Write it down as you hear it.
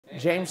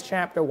James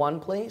chapter 1,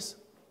 please.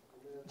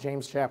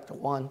 James chapter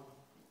 1.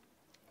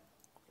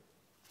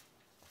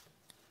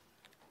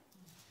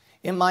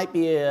 It might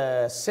be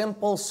a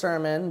simple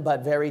sermon,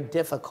 but very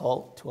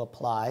difficult to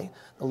apply.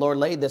 The Lord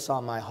laid this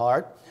on my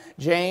heart.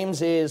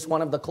 James is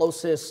one of the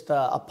closest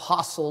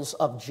apostles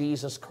of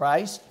Jesus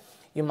Christ.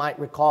 You might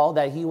recall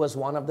that he was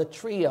one of the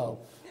trio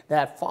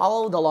that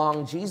followed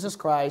along Jesus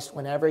Christ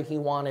whenever he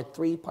wanted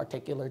three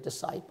particular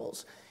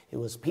disciples. It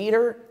was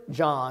Peter,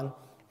 John,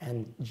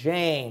 and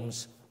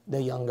James,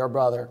 the younger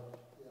brother.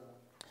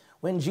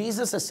 When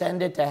Jesus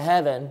ascended to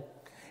heaven,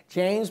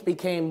 James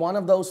became one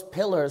of those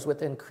pillars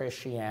within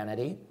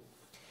Christianity.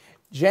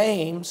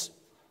 James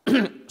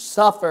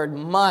suffered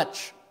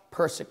much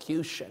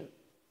persecution.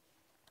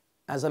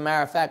 As a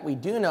matter of fact, we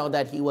do know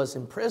that he was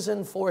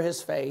imprisoned for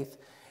his faith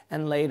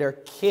and later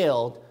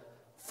killed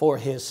for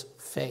his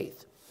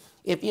faith.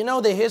 If you know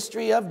the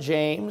history of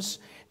James,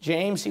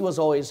 he was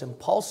always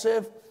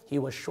impulsive. He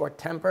was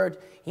short-tempered.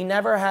 He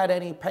never had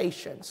any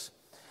patience.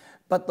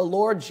 But the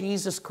Lord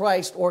Jesus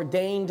Christ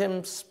ordained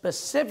him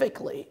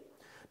specifically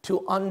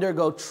to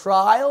undergo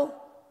trial,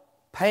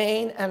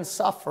 pain, and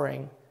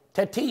suffering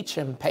to teach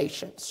him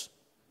patience.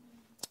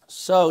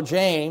 So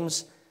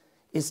James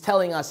is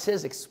telling us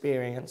his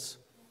experience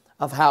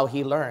of how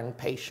he learned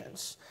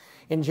patience.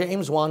 In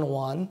James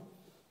 1:1,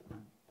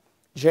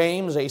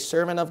 James, a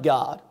servant of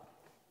God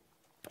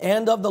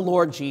and of the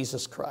Lord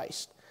Jesus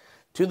Christ,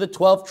 to the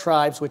 12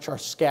 tribes which are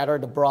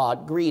scattered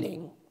abroad,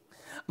 greeting.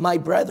 My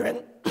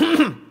brethren,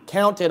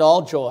 count it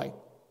all joy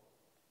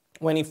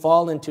when ye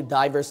fall into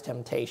divers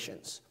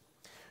temptations,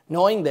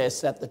 knowing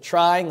this, that the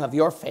trying of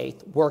your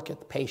faith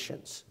worketh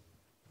patience.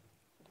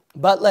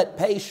 But let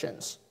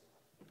patience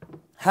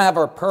have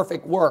her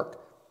perfect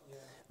work,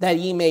 that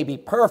ye may be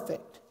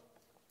perfect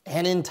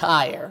and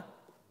entire,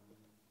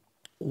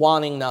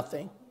 wanting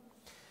nothing.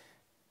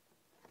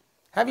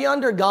 Have you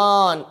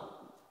undergone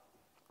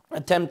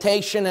a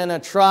temptation and a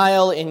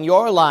trial in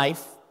your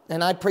life?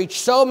 And I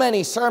preached so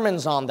many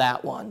sermons on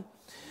that one.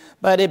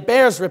 But it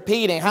bears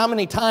repeating. How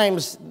many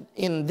times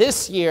in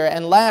this year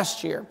and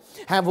last year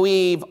have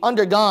we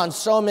undergone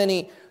so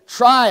many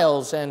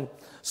trials and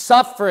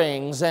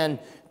sufferings and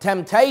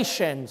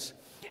temptations?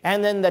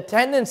 And then the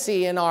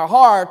tendency in our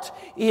heart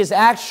is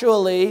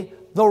actually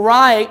the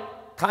right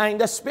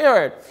kind of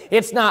spirit.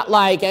 It's not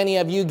like any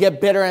of you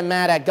get bitter and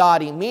mad at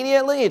God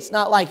immediately. It's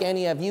not like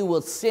any of you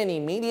will sin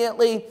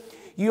immediately.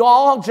 You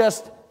all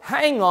just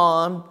hang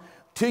on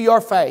to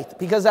your faith,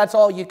 because that's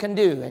all you can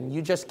do. And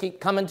you just keep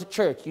coming to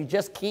church. You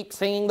just keep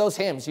singing those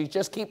hymns. You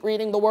just keep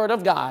reading the Word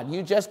of God.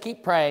 You just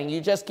keep praying.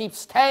 You just keep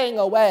staying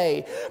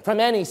away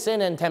from any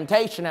sin and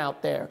temptation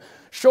out there.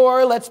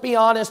 Sure, let's be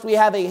honest, we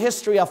have a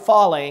history of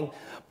falling,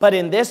 but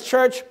in this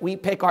church, we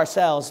pick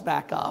ourselves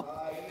back up.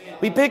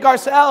 We pick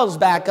ourselves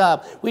back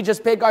up. We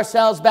just pick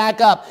ourselves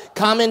back up.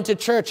 Come into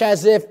church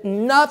as if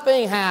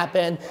nothing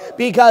happened,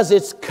 because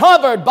it's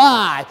covered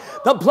by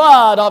the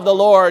blood of the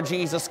Lord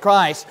Jesus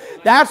Christ.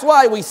 That's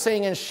why we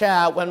sing and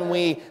shout when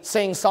we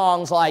sing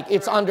songs like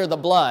 "It's Under the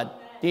Blood."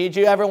 Did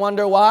you ever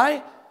wonder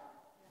why?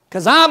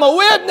 Because I'm a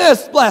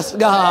witness, bless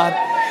God.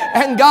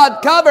 And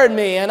God covered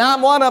me, and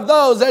I'm one of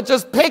those that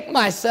just pick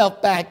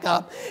myself back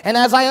up. And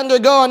as I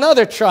undergo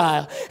another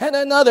trial and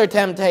another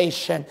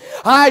temptation,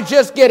 I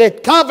just get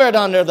it covered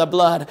under the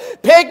blood,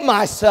 pick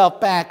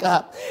myself back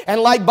up.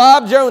 And like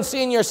Bob Jones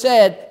Sr.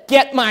 said,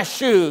 get my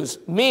shoes,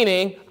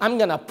 meaning I'm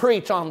going to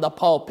preach on the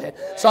pulpit.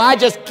 So I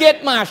just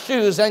get my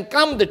shoes and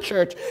come to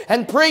church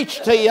and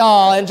preach to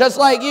y'all. And just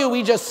like you,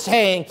 we just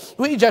sing,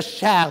 we just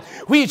shout,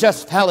 we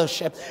just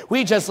fellowship,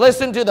 we just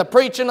listen to the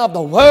preaching of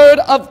the Word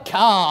of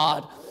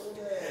God.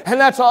 And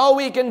that's all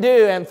we can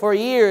do. And for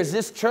years,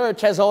 this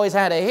church has always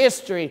had a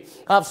history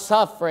of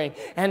suffering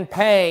and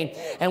pain.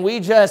 And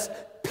we just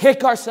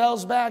pick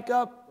ourselves back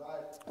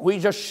up. We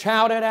just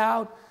shout it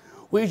out.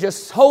 We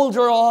just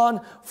soldier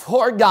on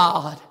for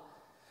God.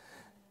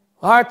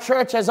 Our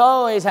church has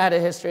always had a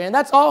history. And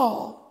that's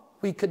all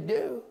we could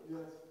do.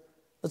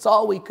 That's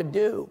all we could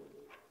do.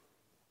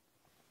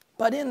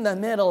 But in the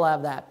middle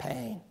of that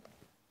pain,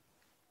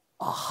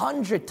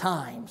 100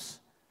 times,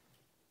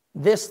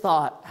 this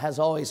thought has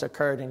always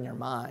occurred in your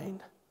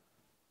mind.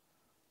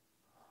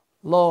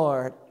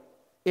 Lord,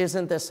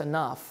 isn't this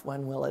enough?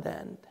 When will it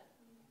end?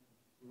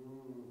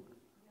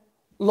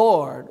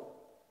 Lord,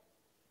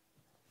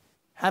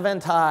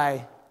 haven't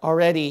I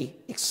already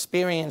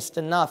experienced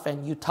enough,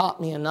 and you taught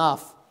me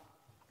enough,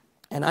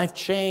 and I've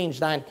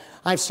changed,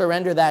 I've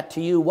surrendered that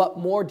to you. What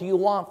more do you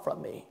want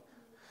from me?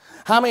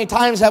 How many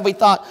times have we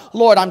thought,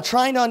 Lord, I'm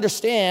trying to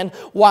understand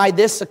why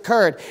this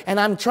occurred, and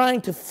I'm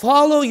trying to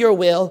follow your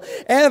will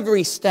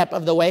every step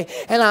of the way,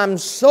 and I'm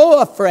so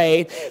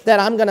afraid that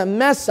I'm going to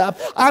mess up.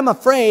 I'm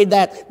afraid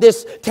that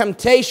this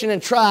temptation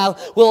and trial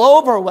will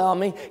overwhelm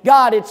me.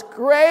 God, it's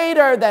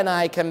greater than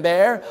I can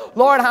bear.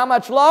 Lord, how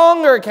much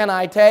longer can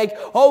I take?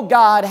 Oh,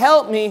 God,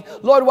 help me.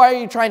 Lord, why are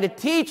you trying to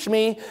teach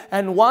me?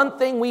 And one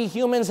thing we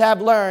humans have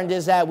learned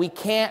is that we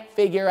can't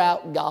figure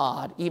out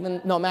God,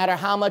 even no matter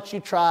how much you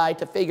try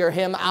to figure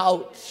Him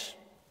out.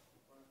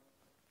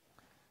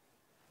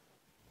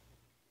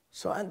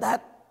 So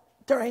that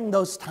during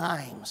those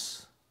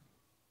times,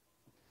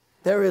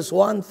 there is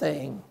one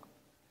thing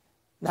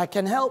that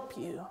can help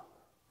you.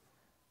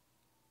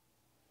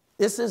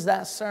 This is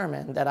that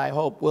sermon that I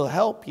hope will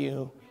help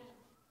you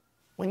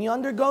when you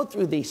undergo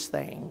through these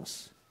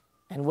things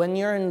and when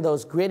you're in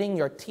those gritting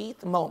your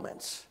teeth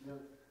moments.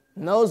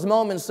 In those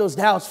moments, those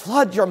doubts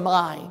flood your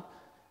mind.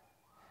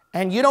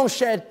 And you don't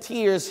shed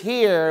tears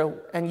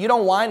here and you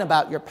don't whine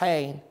about your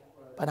pain,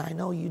 but I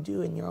know you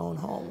do in your own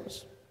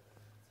homes.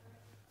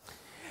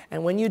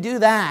 And when you do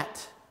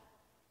that,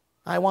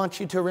 I want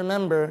you to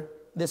remember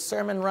this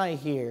sermon right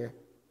here,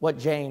 what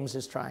James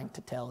is trying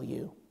to tell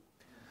you.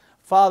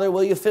 Father,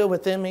 will you fill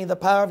within me the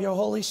power of your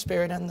Holy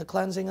Spirit and the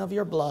cleansing of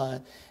your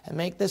blood, and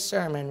make this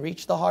sermon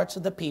reach the hearts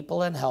of the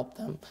people and help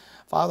them.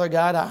 Father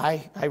God,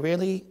 I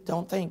really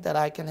don't think that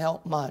I can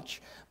help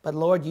much, but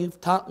Lord, you've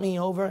taught me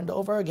over and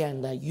over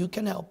again that you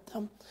can help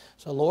them.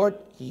 So Lord,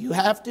 you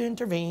have to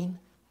intervene.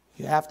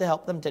 You have to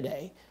help them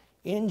today.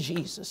 In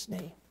Jesus'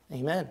 name,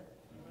 amen.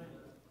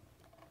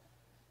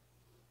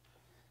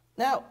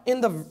 Now, in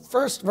the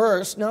first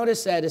verse,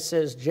 notice that it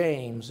says,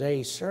 James,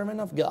 a servant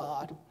of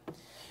God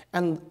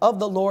and of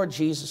the Lord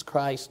Jesus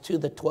Christ, to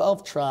the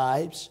 12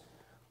 tribes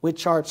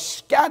which are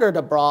scattered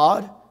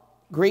abroad,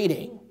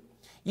 greeting.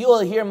 You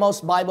will hear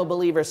most Bible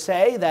believers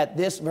say that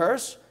this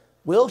verse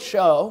will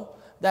show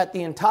that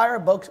the entire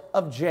book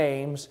of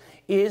James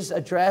is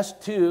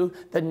addressed to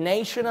the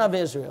nation of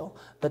Israel,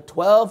 the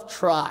 12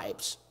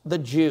 tribes, the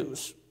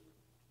Jews.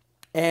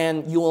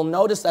 And you will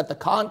notice that the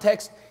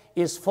context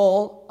is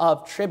full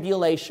of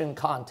tribulation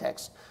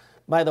context.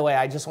 By the way,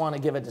 I just want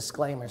to give a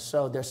disclaimer.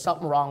 So there's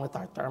something wrong with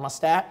our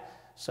thermostat.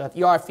 So if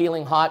you are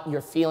feeling hot,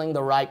 you're feeling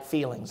the right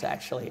feelings,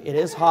 actually. It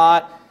is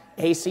hot.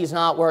 AC's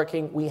not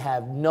working. We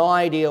have no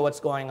idea what's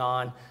going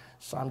on.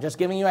 So I'm just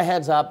giving you a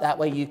heads up. That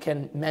way you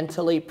can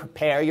mentally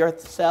prepare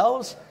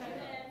yourselves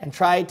and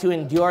try to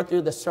endure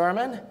through the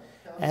sermon.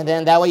 And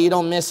then that way you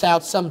don't miss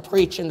out some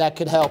preaching that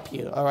could help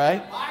you, all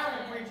right?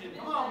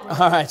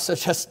 All right, so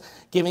just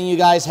giving you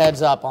guys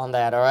heads up on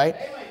that, all right?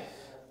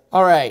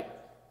 All right.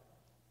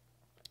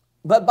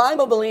 But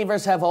Bible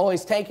believers have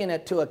always taken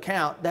it to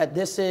account that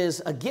this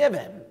is a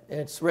given.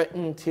 It's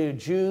written to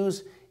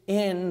Jews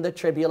in the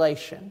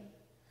tribulation.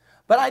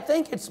 But I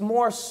think it's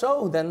more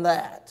so than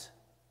that.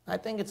 I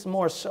think it's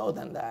more so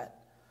than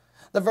that.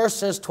 The verse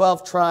says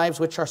 12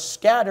 tribes which are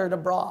scattered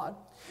abroad.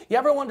 You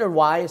ever wonder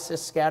why it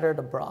says scattered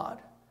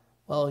abroad?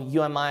 Well,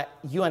 you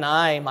and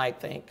I might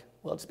think,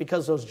 well, it's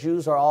because those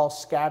Jews are all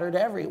scattered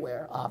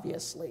everywhere,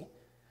 obviously.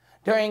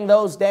 During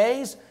those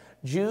days,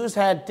 Jews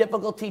had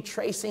difficulty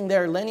tracing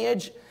their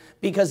lineage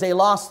because they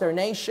lost their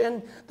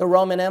nation. The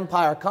Roman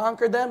Empire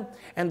conquered them,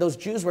 and those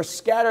Jews were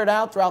scattered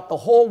out throughout the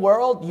whole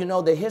world. You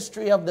know the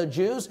history of the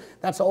Jews.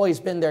 That's always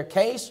been their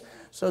case.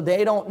 So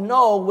they don't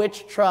know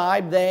which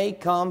tribe they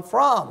come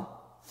from.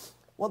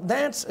 Well,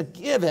 that's a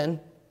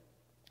given.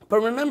 But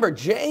remember,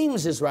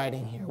 James is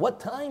writing here. What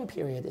time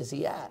period is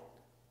he at?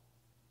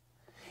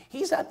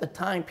 He's at the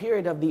time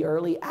period of the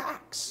early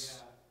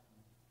Acts.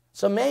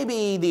 So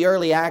maybe the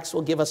early Acts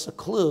will give us a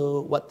clue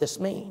what this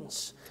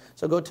means.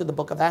 So go to the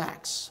book of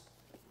Acts.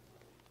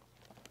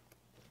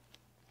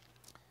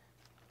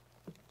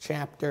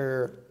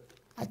 Chapter,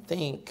 I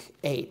think,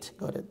 8.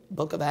 Go to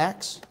book of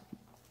Acts.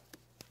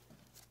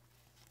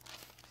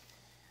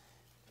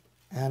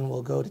 And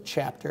we'll go to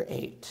chapter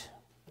 8.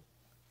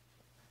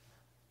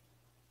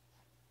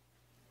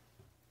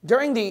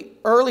 During the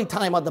early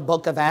time of the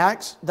book of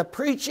Acts, the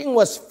preaching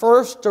was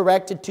first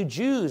directed to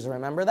Jews.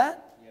 Remember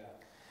that?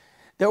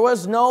 There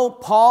was no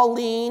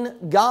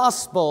Pauline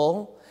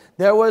gospel.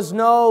 There was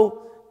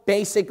no,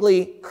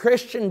 basically,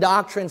 Christian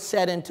doctrine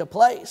set into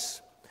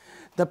place.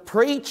 The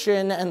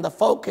preaching and the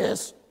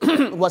focus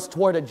was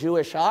toward a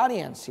Jewish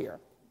audience here.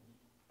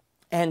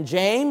 And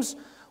James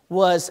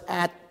was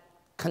at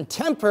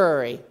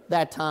contemporary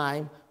that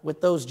time with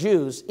those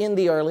Jews in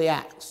the early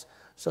Acts.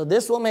 So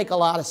this will make a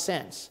lot of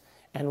sense.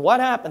 And what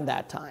happened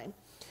that time?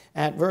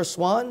 At verse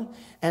 1,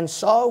 and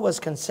Saul was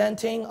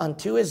consenting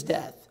unto his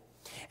death.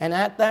 And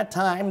at that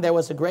time there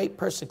was a great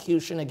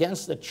persecution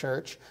against the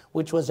church,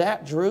 which was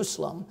at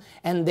Jerusalem.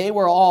 And they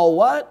were all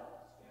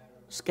what?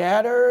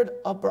 Scattered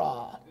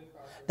abroad.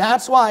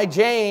 That's why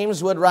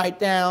James would write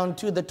down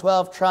to the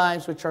 12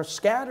 tribes which are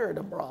scattered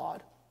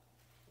abroad.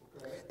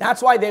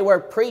 That's why they were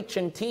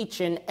preaching,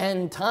 teaching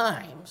end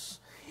times.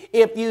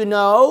 If you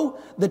know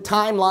the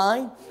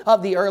timeline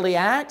of the early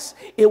Acts,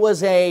 it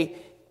was a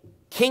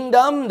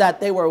kingdom that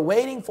they were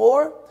waiting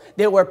for.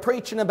 They were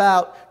preaching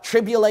about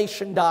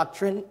tribulation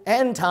doctrine,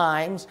 end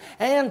times,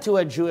 and to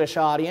a Jewish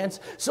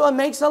audience. So it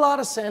makes a lot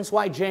of sense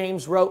why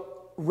James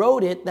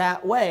wrote it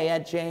that way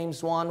at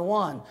James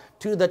 1:1.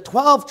 To the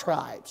 12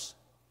 tribes,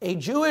 a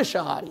Jewish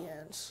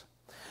audience.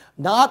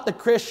 Not the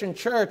Christian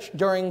church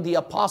during the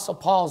Apostle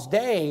Paul's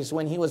days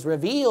when he was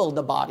revealed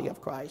the body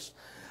of Christ.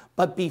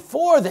 But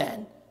before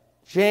then,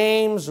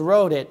 James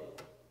wrote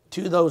it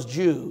to those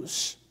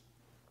Jews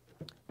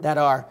that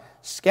are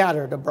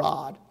scattered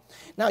abroad.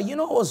 Now, you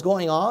know what was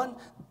going on?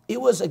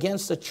 It was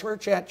against the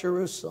church at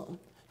Jerusalem.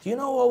 Do you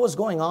know what was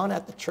going on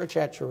at the church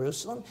at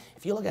Jerusalem?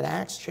 If you look at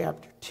Acts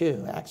chapter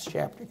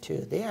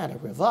 2, they had a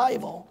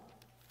revival.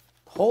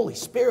 The Holy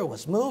Spirit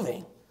was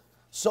moving.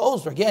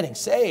 Souls were getting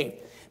saved.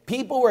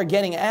 People were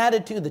getting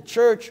added to the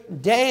church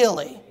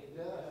daily.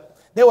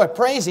 They were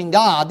praising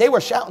God. They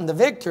were shouting the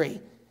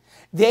victory.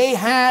 They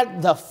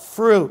had the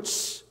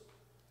fruits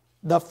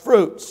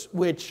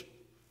which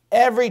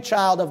every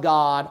child of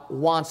God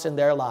wants in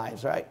their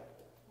lives, right?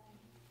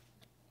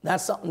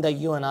 That's something that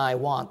you and I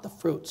want, the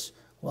fruits.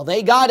 Well,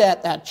 they got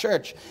at that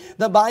church.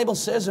 The Bible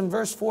says in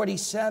verse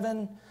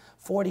 47,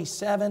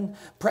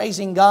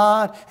 praising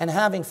God and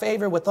having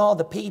favor with all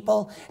the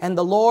people, and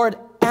the Lord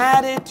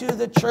added to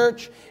the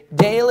church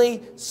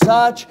daily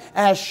such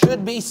as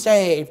should be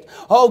saved.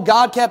 Oh,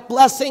 God kept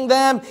blessing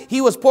them.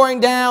 He was pouring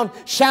down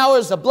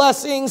showers of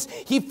blessings.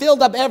 He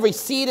filled up every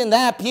seat in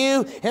that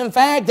pew. In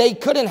fact, they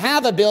couldn't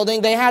have a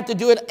building. They had to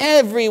do it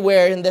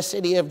everywhere in the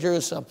city of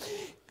Jerusalem.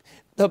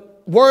 The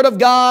Word of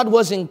God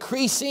was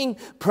increasing,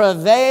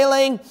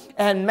 prevailing,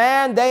 and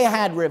man, they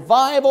had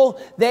revival.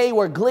 They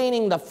were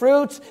gleaning the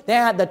fruits. They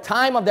had the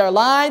time of their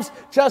lives,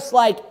 just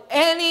like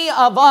any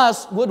of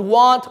us would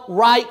want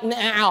right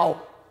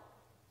now.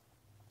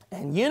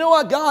 And you know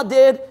what God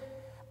did?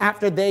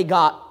 After they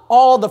got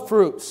all the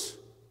fruits,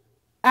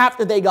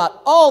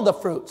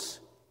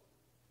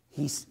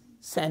 He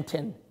sent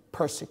in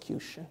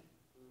persecution.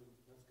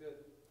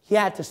 He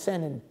had to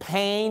send in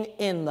pain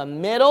in the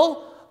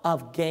middle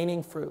of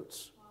gaining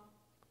fruits.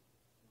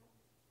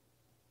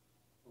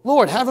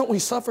 Lord, haven't we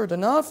suffered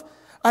enough?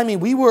 I mean,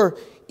 we were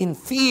in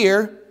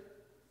fear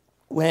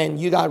when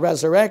you got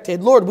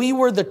resurrected. Lord, we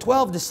were the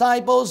 12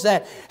 disciples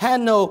that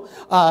had no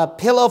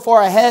pillow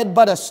for a head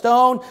but a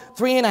stone.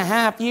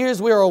 3.5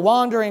 years we were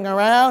wandering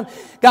around.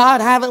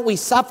 God, haven't we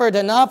suffered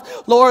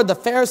enough? Lord, the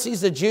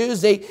Pharisees, the Jews,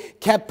 they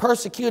kept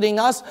persecuting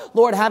us.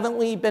 Lord, haven't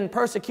we been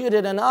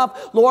persecuted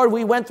enough? Lord,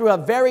 we went through a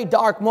very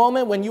dark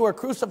moment when you were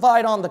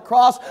crucified on the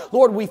cross.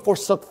 Lord, we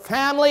forsook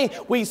family.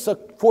 We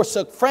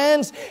forsook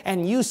friends.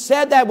 And you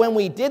said that when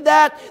we did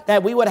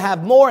that we would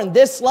have more in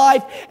this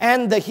life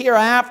and the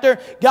hereafter.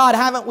 God,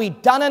 haven't we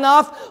done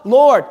enough?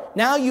 Lord,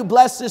 now you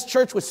bless this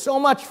church with so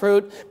much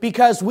fruit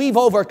because we've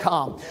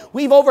overcome.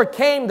 We've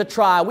overcame the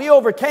trial. We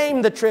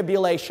overcame the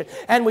tribulation.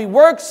 And we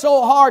worked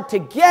so hard to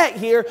get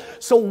here.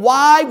 So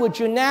why would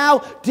you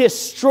now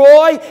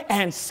destroy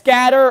and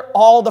scatter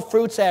all the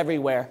fruits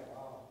everywhere?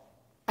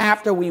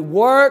 After we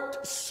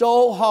worked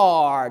so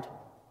hard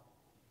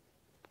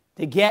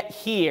to get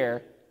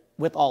here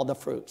with all the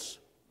fruits.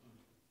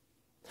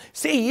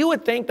 See, you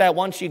would think that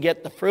once you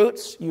get the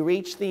fruits, you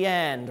reach the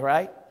end,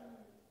 right?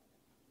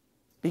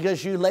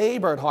 Because you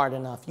labored hard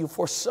enough, you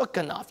forsook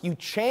enough, you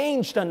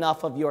changed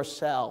enough of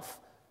yourself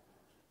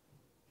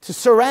to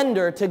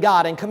surrender to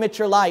God and commit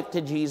your life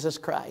to Jesus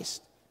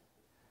Christ.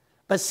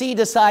 But see,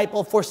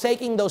 disciple,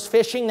 forsaking those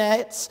fishing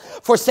nets,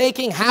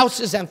 forsaking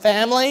houses and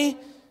family,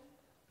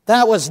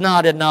 that was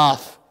not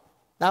enough.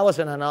 That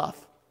wasn't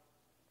enough.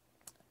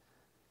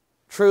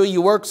 True,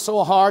 you worked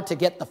so hard to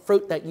get the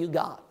fruit that you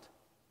got,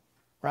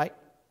 right?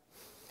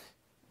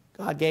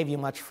 God gave you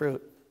much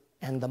fruit.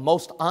 And the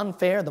most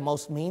unfair, the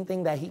most mean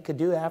thing that He could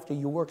do after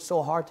you worked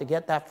so hard to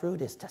get that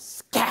fruit is to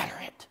scatter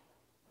it.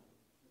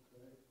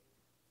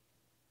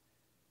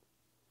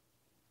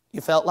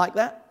 You felt like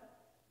that?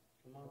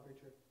 Come on,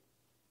 preacher.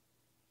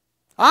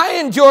 I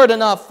endured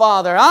enough,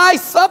 Father. I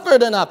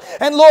suffered enough.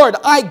 And Lord,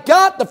 I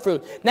got the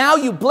fruit. Now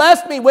you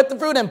blessed me with the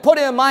fruit and put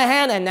it in my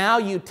hand, and now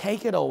you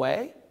take it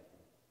away?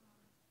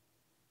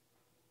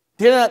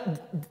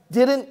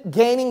 Didn't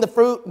gaining the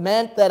fruit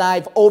meant that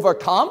I've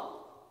overcome?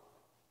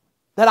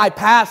 That I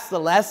passed the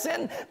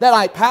lesson? That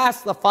I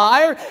passed the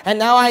fire? And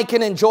now I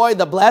can enjoy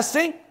the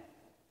blessing?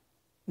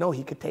 No,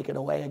 He could take it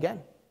away again.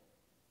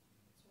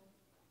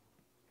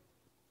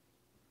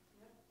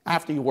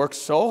 After you worked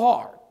so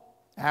hard,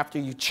 after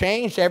you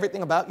changed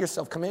everything about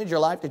yourself, committed your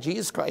life to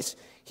Jesus Christ,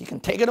 He can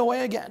take it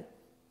away again.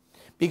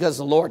 Because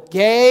the Lord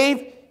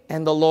gave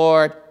and the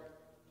Lord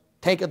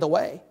taketh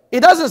away. It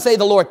doesn't say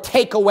the Lord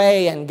take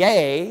away and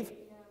gave.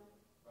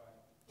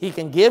 He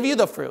can give you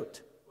the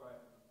fruit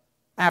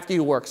after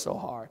you work so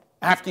hard,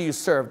 after you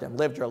served Him,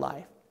 lived your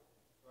life.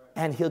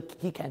 And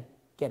He can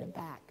get it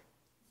back,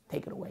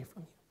 take it away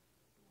from you.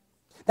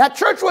 That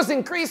church was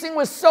increasing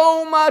with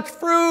so much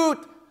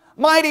fruit,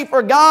 mighty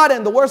for God,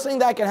 and the worst thing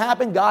that can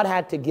happen, God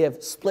had to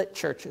give split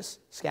churches,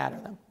 scatter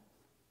them.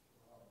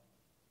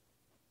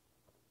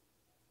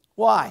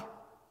 Why?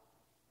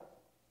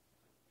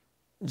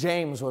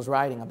 James was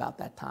writing about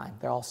that time.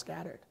 They're all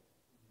scattered.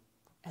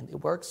 And they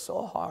worked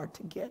so hard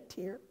to get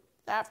here.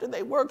 After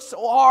they worked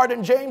so hard,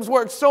 and James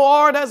worked so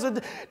hard as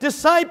a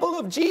disciple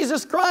of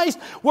Jesus Christ,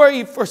 where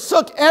he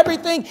forsook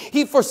everything.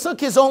 He forsook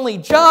his only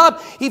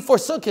job. He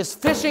forsook his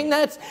fishing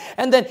nets.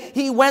 And then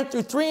he went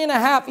through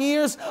 3.5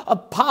 years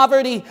of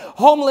poverty,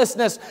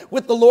 homelessness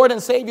with the Lord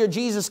and Savior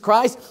Jesus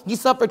Christ. He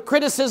suffered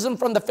criticism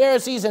from the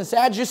Pharisees and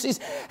Sadducees.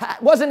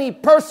 Wasn't he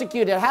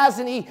persecuted?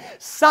 Hasn't he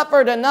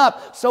suffered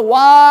enough? So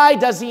why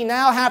does he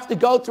now have to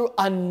go through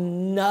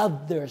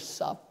another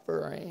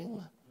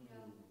suffering?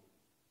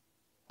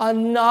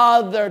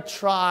 Another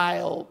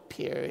trial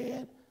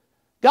period.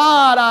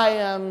 God, I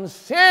am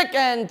sick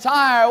and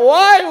tired.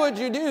 Why would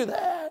you do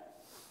that?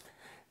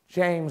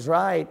 James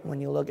writes, when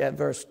you look at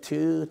verse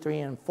 2, 3,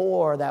 and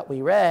 4 that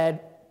we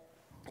read,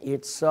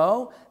 it's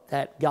so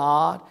that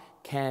God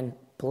can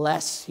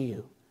bless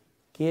you,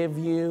 give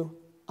you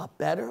a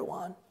better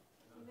one.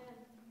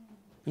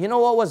 You know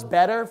what was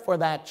better for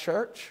that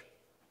church?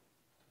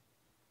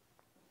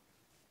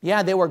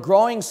 Yeah, they were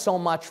growing so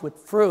much with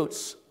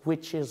fruits,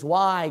 which is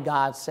why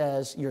God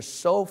says, you're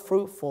so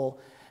fruitful.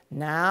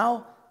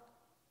 Now,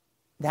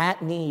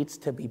 that needs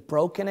to be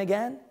broken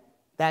again.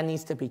 That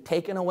needs to be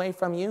taken away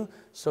from you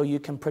so you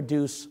can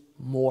produce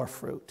more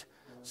fruit.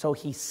 So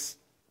he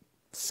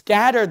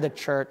scattered the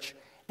church,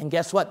 and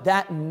guess what?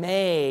 That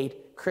made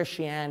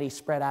Christianity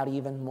spread out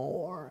even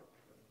more.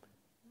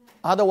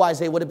 Otherwise,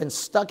 they would have been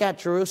stuck at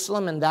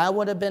Jerusalem, and that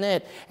would have been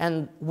it.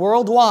 And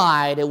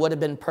worldwide, it would have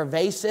been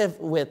pervasive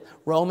with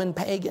Roman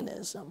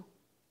paganism.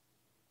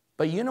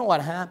 But you know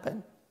what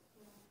happened?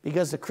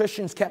 Because the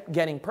Christians kept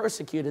getting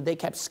persecuted, they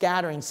kept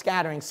scattering,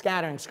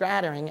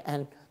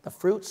 and the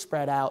fruit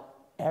spread out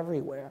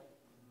everywhere.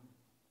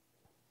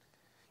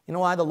 You know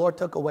why the Lord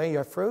took away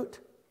your fruit?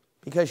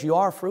 Because you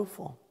are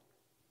fruitful.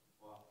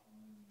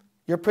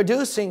 You're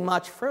producing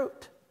much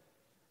fruit.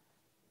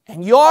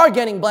 And you're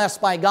getting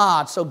blessed by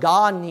God, so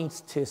God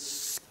needs to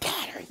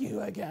scatter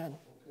you again.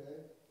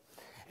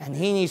 And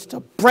he needs to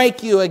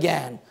break you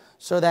again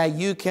so that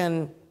you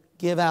can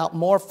give out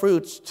more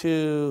fruits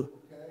to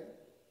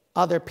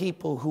other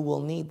people who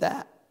will need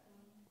that.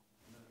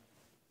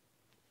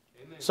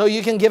 So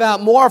you can give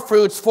out more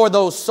fruits for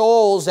those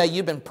souls that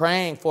you've been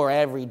praying for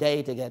every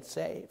day to get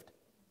saved.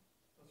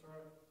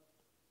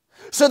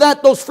 So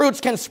that those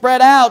fruits can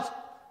spread out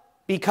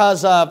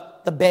because of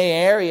the Bay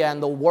Area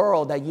and the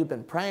world that you've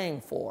been praying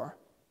for,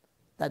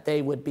 that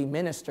they would be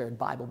ministered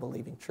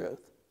Bible-believing truth.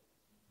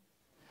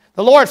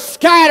 The Lord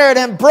scattered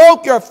and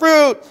broke your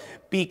fruit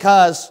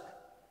because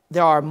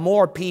there are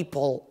more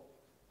people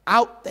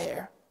out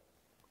there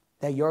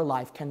that your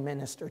life can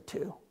minister to.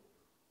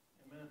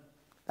 Amen.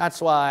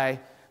 That's why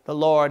the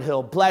Lord,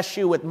 he'll bless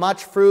you with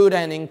much fruit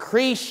and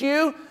increase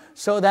you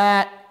so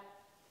that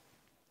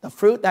the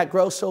fruit that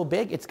grows so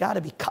big, it's got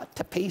to be cut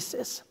to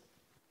pieces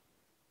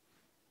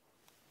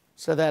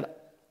so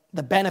that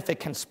the benefit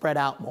can spread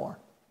out more.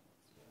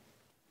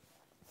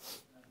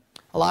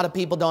 A lot of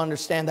people don't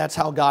understand that's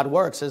how God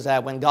works, is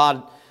that when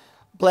God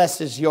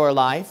blesses your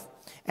life,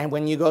 and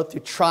when you go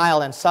through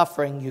trial and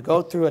suffering, you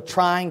go through a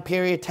trying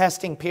period,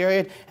 testing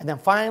period, and then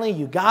finally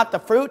you got the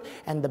fruit,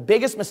 and the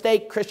biggest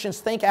mistake Christians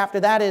think after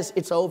that is,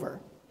 it's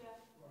over. Yeah.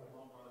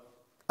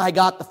 I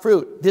got the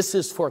fruit. This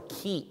is for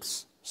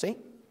keeps. See?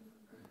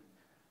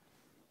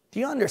 Do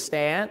you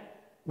understand?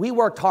 We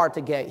worked hard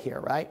to get here,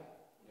 right?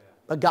 Yeah.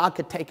 But God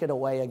could take it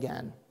away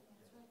again.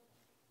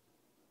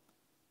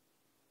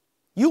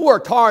 You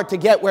worked hard to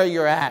get where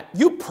you're at.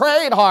 You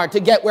prayed hard to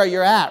get where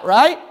you're at,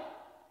 right?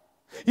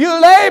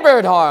 You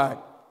labored hard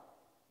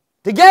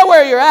to get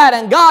where you're at,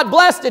 and God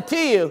blessed it to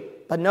you.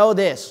 But know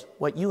this,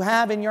 what you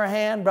have in your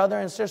hand, brother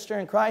and sister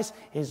in Christ,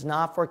 is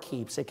not for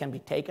keeps. It can be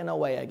taken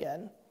away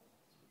again.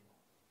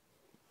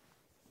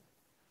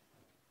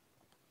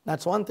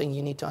 That's one thing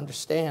you need to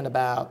understand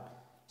about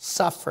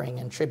suffering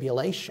and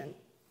tribulation,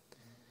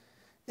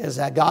 is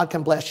that God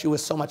can bless you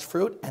with so much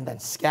fruit and then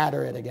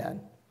scatter it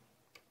again.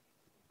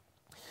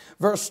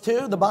 Verse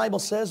 2, the Bible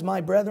says, "My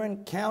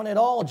brethren, count it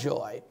all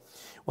joy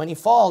when you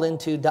fall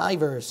into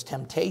divers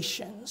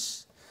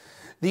temptations."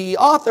 The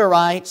author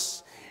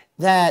writes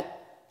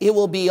that it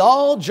will be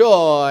all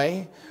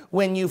joy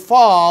when you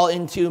fall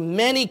into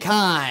many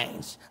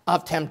kinds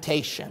of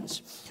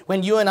temptations.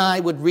 When you and I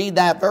would read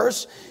that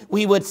verse,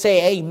 we would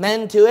say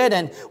amen to it,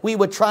 and we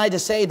would try to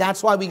say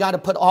that's why we got to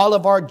put all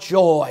of our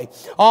joy,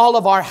 all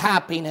of our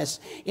happiness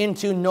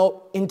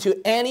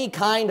into any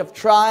kind of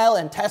trial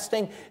and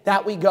testing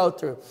that we go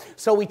through.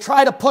 So we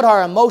try to put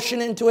our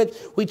emotion into it.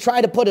 We try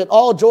to put it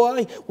all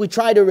joy. We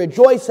try to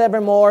rejoice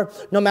evermore,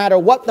 no matter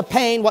what the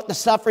pain, what the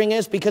suffering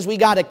is, because we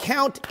got to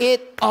count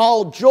it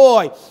all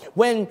joy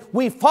when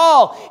we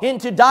fall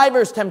into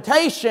diverse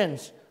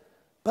temptations.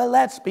 But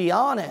let's be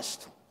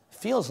honest.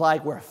 Feels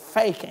like we're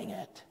faking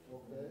it.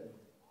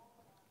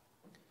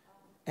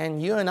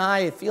 And you and I,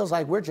 it feels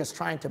like we're just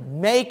trying to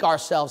make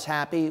ourselves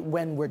happy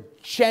when we're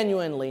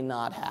genuinely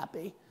not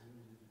happy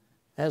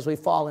as we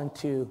fall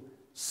into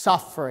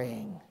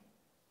suffering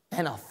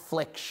and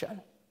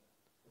affliction.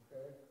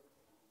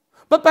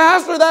 But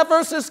Pastor, that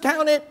verse says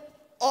count it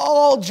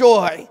all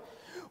joy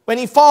when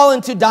you fall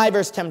into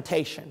diverse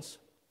temptations.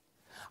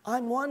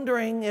 I'm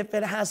wondering if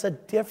it has a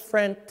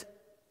different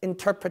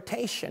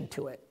interpretation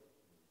to it.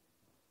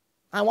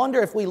 I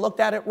wonder if we looked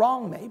at it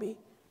wrong, maybe.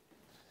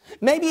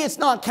 Maybe it's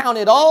not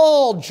counted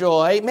all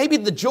joy. Maybe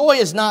the joy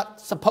is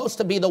not supposed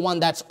to be the one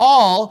that's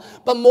all,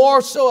 but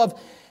more so of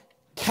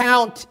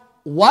count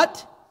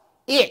what?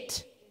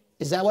 It.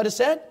 Is that what it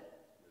said?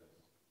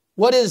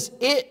 What is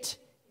it?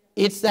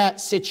 It's that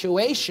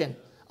situation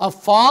of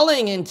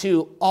falling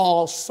into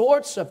all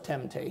sorts of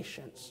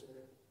temptations.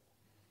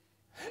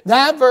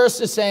 That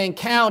verse is saying,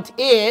 count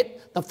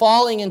it, the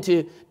falling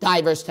into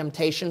diverse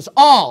temptations,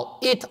 all.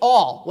 It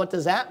all. What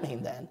does that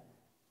mean then?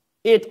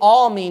 It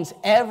all means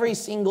every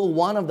single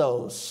one of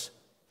those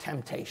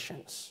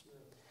temptations.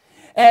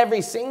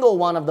 Every single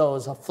one of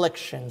those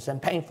afflictions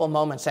and painful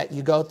moments that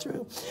you go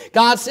through.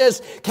 God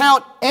says,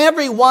 count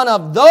every one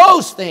of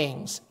those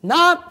things,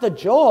 not the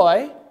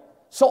joy.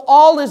 So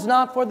all is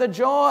not for the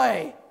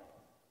joy.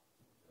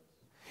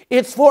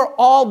 It's for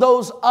all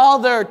those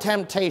other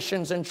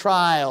temptations and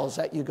trials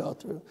that you go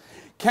through.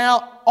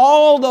 Count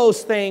all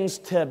those things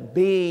to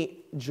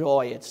be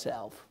joy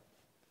itself.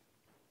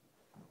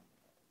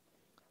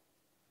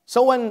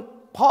 So when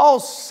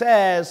Paul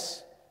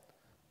says,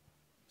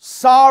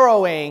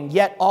 sorrowing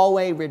yet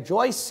always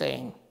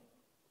rejoicing,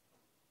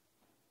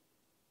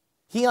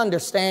 he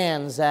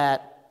understands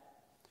that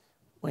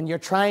when you're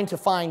trying to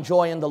find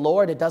joy in the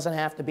Lord, it doesn't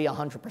have to be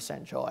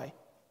 100% joy.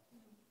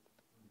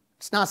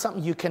 It's not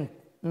something you can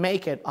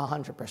make it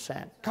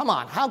 100%. Come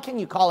on, how can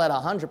you call it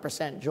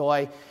 100%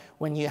 joy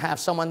when you have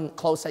someone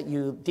close that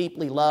you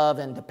deeply love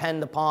and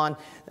depend upon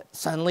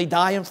suddenly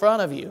die in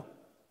front of you?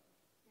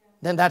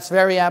 Then that's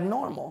very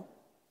abnormal.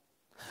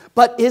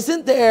 But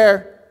isn't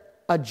there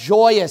a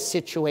joyous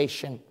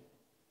situation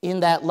in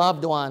that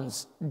loved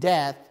one's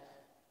death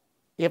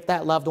if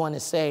that loved one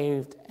is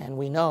saved and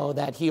we know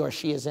that he or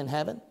she is in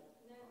heaven?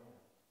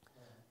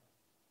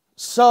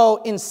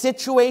 So in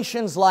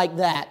situations like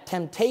that,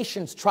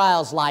 temptations,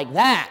 trials like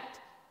that,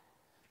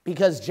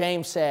 because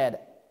James said,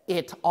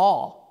 it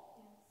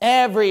all,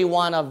 every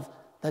one of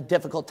the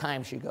difficult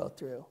times you go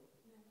through,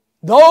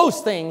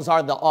 those things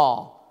are the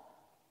all.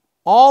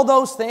 All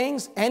those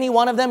things, any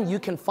one of them, you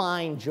can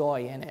find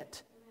joy in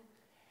it.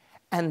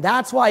 And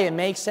that's why it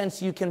makes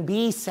sense you can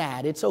be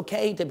sad. It's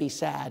okay to be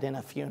sad in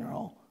a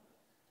funeral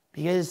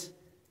because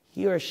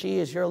he or she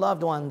is your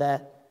loved one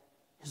that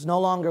is no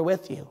longer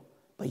with you.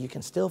 But you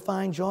can still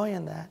find joy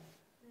in that.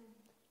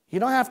 You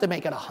don't have to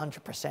make it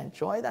 100%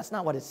 joy. That's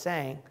not what it's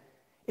saying.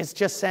 It's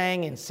just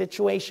saying in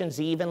situations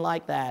even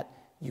like that,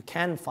 you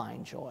can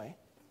find joy.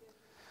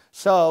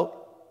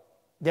 So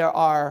there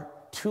are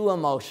two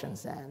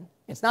emotions then.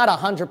 It's not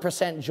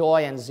 100%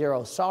 joy and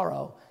zero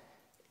sorrow.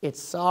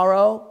 It's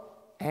sorrow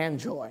and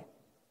joy.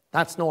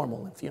 That's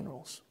normal in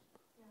funerals.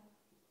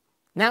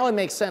 Now it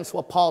makes sense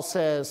what Paul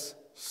says,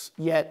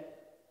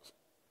 yet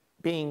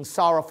being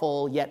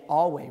sorrowful, yet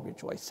always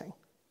rejoicing.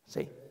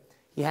 See,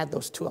 he had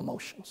those two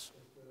emotions.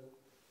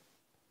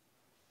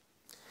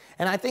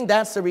 And I think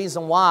that's the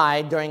reason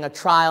why during a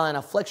trial and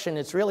affliction,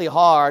 it's really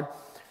hard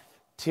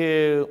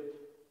to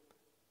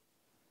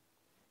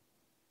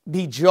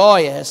be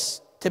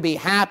joyous, to be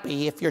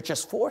happy if you're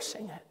just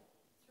forcing it.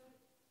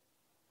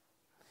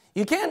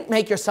 You can't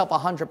make yourself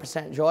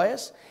 100%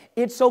 joyous.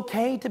 It's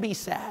okay to be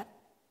sad.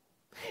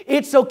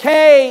 It's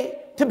okay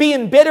to be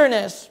in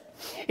bitterness.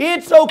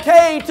 It's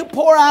okay to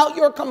pour out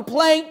your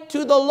complaint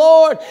to the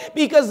Lord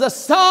because the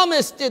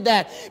psalmist did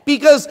that,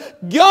 because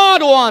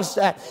God wants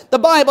that. The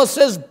Bible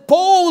says,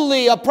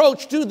 boldly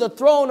approach to the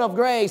throne of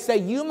grace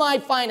that you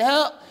might find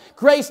help,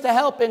 grace to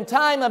help in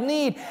time of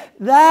need.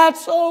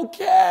 That's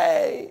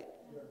okay.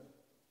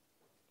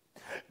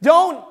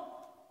 Don't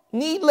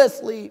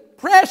needlessly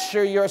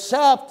pressure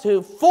yourself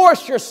to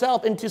force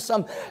yourself into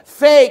some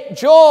fake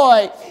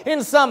joy,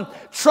 in some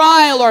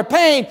trial or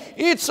pain.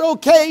 It's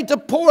okay to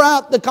pour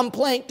out the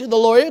complaint to the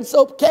Lord. It's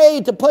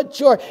okay to put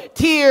your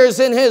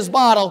tears in His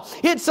bottle.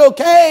 It's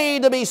okay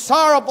to be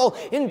sorrowful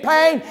in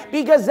pain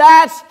because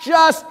that's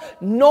just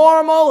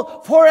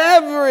normal for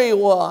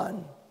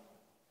everyone.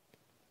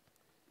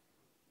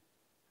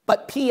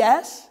 But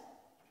P.S.,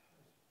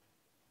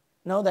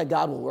 know that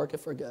God will work it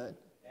for good.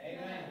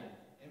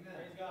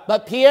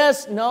 But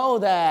P.S., know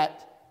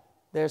that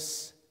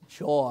there's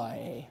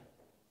joy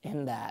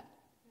in that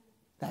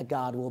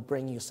God will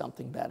bring you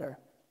something better.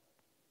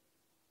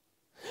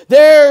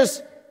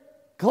 There's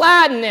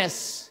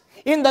gladness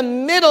in the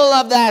middle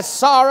of that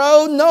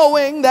sorrow,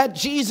 knowing that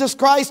Jesus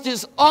Christ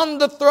is on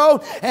the throne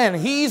and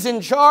He's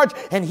in charge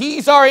and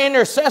He's our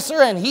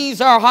intercessor and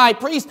He's our high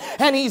priest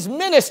and He's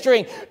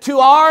ministering to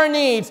our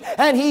needs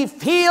and He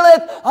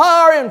feeleth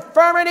our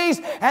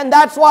infirmities. And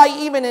that's why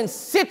even in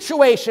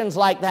situations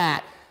like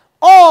that,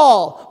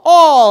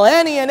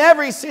 any and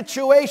every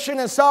situation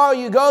and sorrow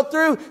you go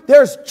through,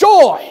 there's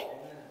joy.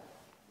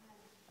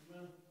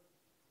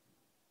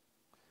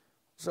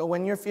 So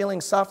when you're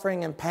feeling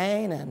suffering and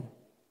pain and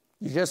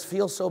you just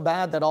feel so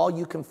bad that all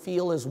you can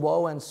feel is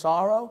woe and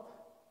sorrow,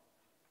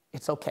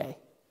 it's okay.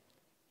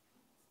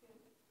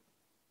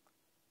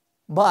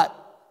 But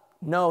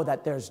know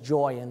that there's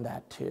joy in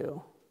that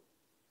too.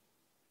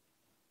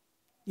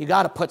 You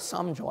got to put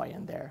some joy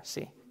in there,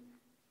 see.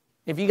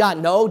 If you got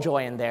no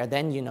joy in there,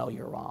 then you know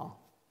you're wrong.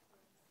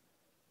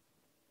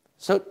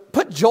 So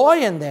put joy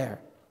in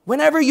there.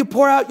 Whenever you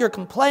pour out your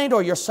complaint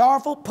or you're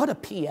sorrowful, put a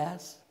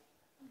P.S.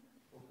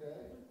 Okay.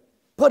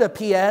 Put a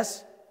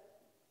P.S.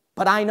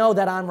 But I know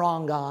that I'm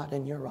wrong, God,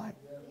 and you're right.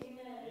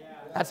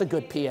 That's a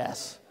good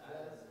P.S.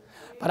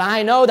 But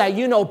I know that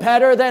you know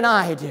better than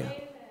I do.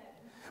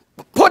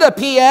 put a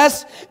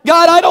PS.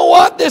 God, I don't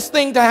want this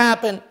thing to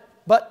happen.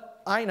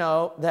 But I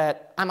know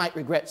that I might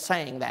regret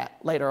saying that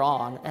later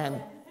on,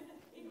 and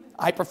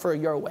I prefer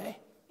your way.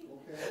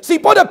 See,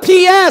 put a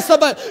PS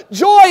of a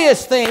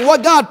joyous thing,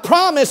 what God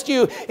promised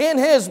you in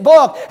His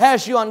book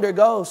as you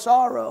undergo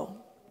sorrow.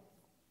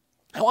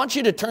 I want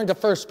you to turn to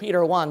 1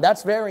 Peter 1.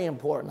 That's very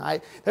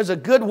important. There's a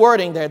good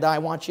wording there that I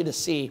want you to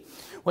see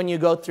when you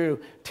go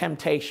through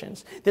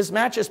temptations. This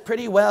matches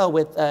pretty well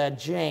with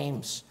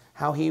James,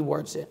 how he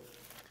words it.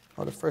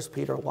 Go to 1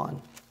 Peter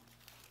 1.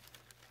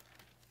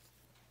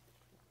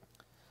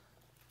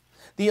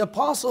 The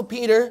Apostle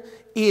Peter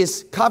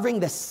is covering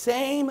the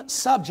same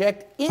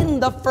subject in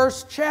the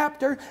first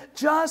chapter,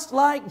 just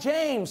like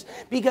James,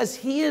 because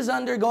he is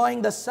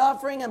undergoing the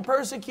suffering and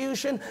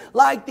persecution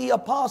like the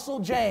Apostle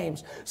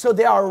James. So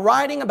they are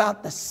writing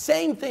about the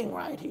same thing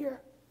right here.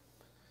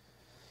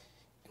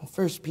 In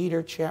 1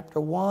 Peter chapter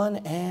 1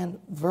 and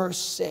verse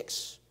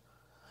 6,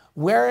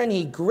 wherein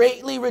ye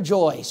greatly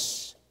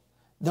rejoice,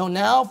 though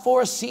now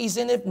for a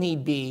season, if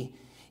need be,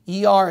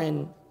 ye are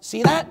in,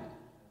 see that?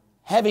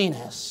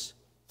 Heaviness.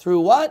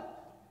 Through what?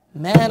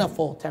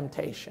 Manifold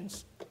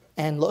temptations.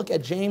 And look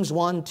at James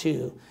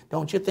 1:2.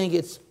 Don't you think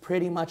it's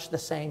pretty much the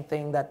same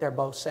thing that they're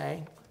both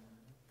saying?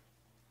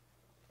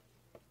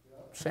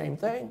 Same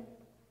thing.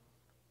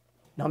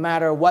 No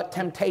matter what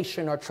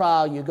temptation or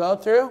trial you go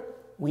through,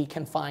 we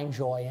can find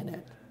joy in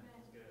it.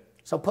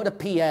 So put a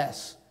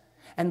PS.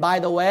 And by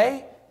the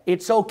way,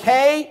 it's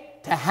okay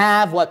to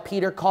have what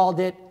Peter called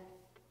it,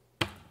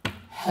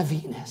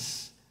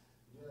 heaviness.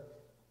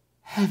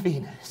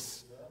 Heaviness.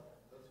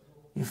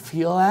 You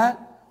feel that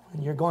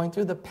when you're going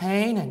through the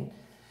pain and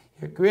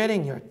you're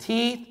gritting your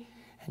teeth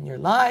and you're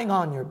lying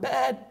on your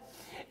bed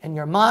and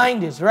your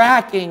mind is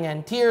racking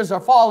and tears are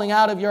falling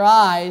out of your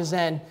eyes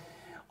and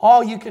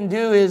all you can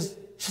do is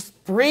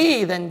just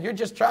breathe and you're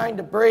just trying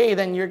to breathe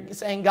and you're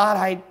saying, God,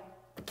 I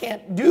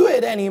can't do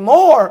it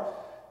anymore.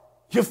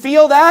 You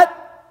feel that?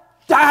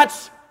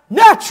 That's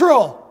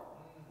natural.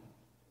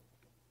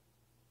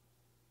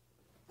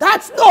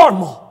 That's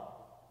normal.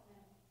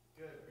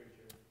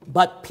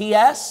 But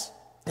P.S.,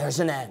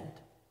 there's an end.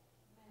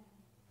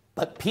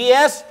 But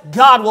P.S.,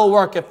 God will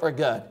work it for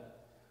good.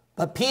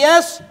 But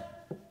P.S.,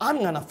 I'm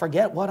going to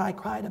forget what I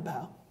cried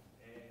about.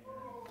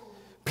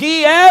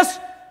 P.S.,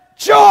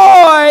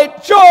 joy,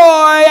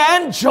 joy,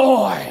 and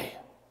joy.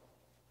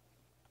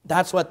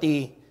 That's what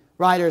the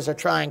writers are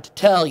trying to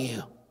tell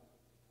you.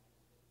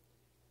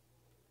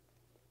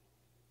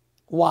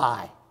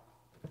 Why?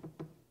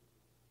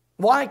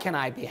 Why can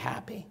I be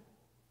happy?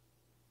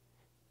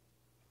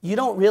 You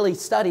don't really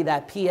study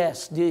that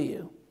P.S., do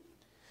you?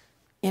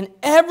 In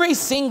every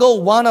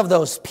single one of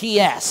those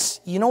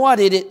P.S., you know what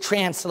it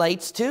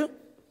translates to?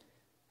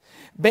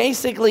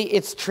 Basically,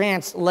 it's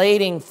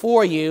translating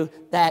for you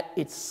that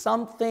it's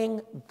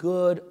something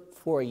good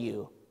for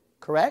you.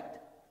 Correct?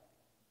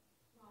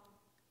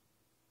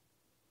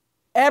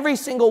 Every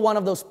single one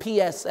of those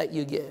P.S. that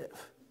you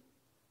give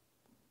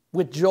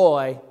with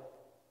joy,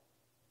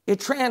 it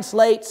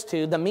translates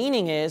to, the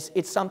meaning is,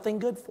 it's something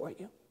good for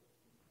you.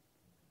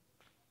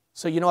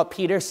 So you know what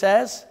Peter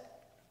says?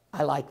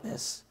 I like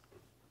this,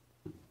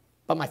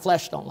 but my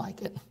flesh don't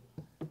like it.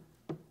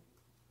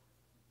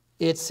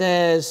 It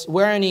says,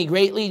 wherein ye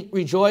greatly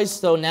rejoice,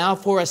 though now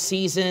for a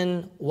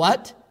season,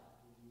 what?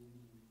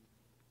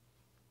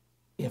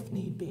 If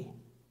need be.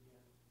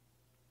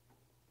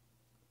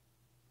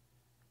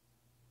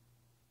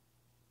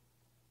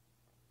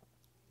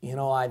 You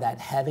know why that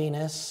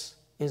heaviness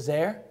is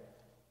there?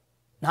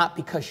 Not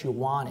because you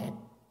want it,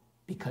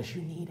 because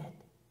you need it.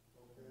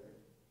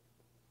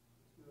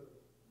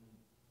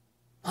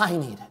 I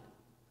need it.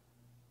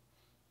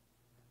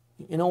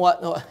 You know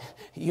what? No,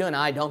 you and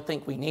I don't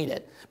think we need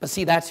it. But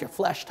see, that's your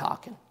flesh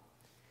talking.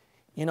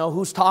 You know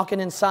who's talking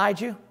inside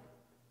you?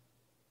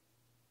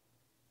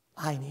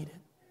 I need it.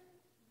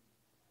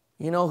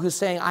 You know who's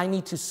saying, I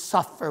need to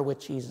suffer with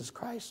Jesus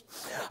Christ.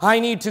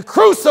 I need to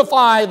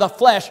crucify the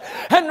flesh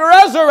and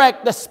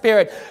resurrect the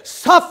spirit.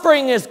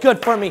 Suffering is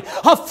good for me.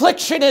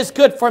 Affliction is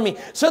good for me.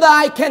 So that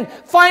I can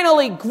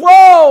finally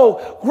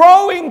grow.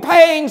 Growing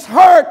pains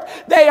hurt.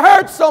 They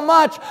hurt so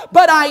much,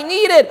 but I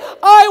need it.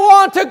 I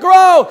want to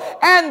grow.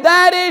 And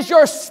that is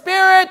your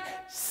spirit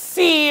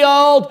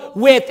sealed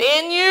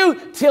within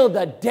you till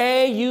the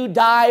day you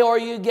die or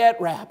you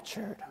get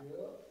raptured.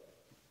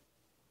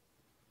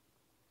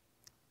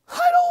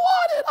 I don't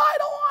want it. I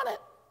don't want it.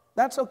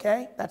 That's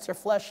okay. That's your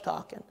flesh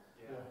talking.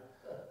 Yeah.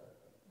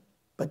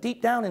 But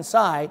deep down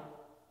inside,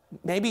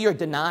 maybe you're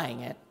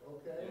denying it.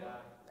 Okay. Yeah.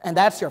 And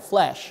that's your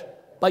flesh.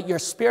 But your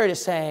spirit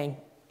is saying,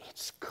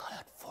 it's good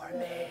for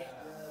me. Yeah.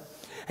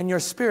 And your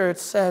spirit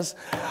says,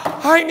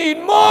 I need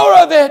more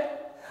of it.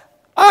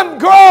 I'm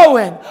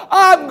growing.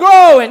 I'm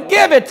growing.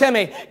 Give it to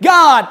me.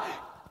 God,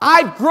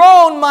 I've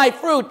grown my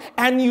fruit.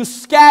 And you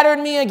scattered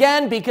me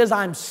again because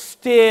I'm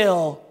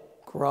still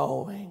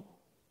growing.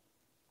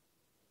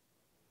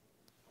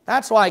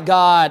 That's why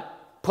God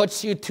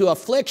puts you to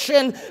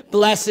affliction,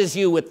 blesses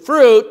you with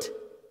fruit,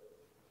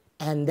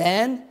 and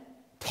then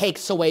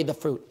takes away the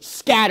fruit.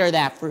 Scatter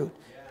that fruit.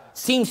 Yeah.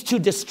 seems to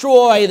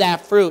destroy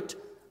that fruit.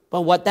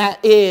 But what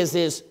that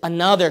is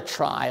another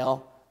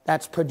trial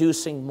that's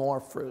producing more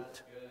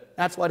fruit.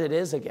 That's what it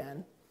is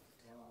again.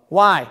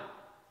 Why?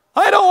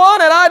 I don't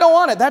want it, I don't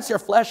want it. That's your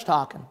flesh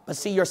talking. But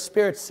see, your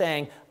spirit's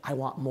saying, I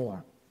want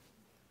more.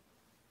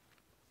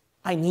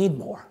 I need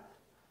more.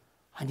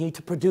 I need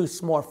to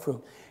produce more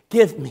fruit.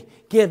 Give me,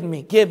 give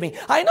me, give me.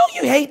 I know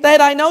you hate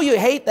that, I know you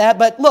hate that.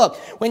 But look,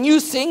 when you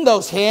sing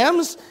those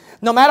hymns,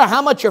 no matter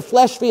how much your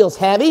flesh feels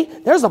heavy,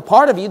 there's a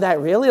part of you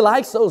that really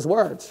likes those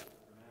words.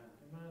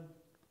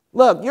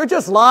 Look, you're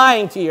just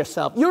lying to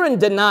yourself. You're in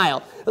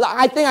denial.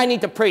 I think I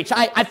need to preach.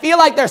 I feel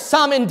like there's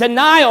some in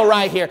denial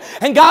right here.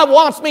 And God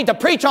wants me to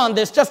preach on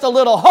this just a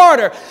little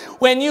harder.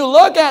 When you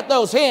look at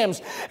those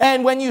hymns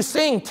and when you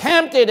sing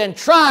tempted and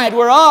tried,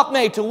 we're oft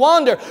made to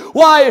wonder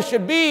why it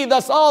should be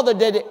thus all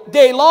the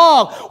day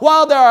long,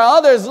 while there are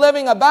others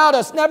living about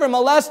us, never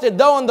molested,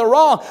 though in the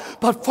wrong.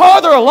 But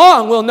farther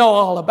along, we'll know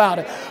all about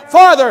it.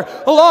 Farther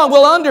along,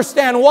 we'll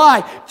understand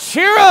why.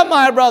 Cheer up,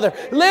 my brother.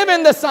 Live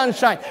in the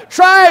sunshine.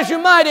 Try as you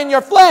might in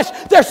your flesh.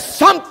 There's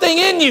something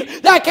in you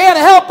that can't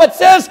help but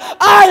says,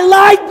 I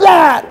like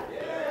that.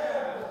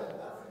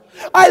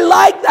 I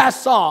like that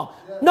song.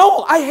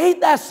 No, I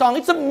hate that song.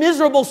 It's a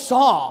miserable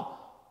song.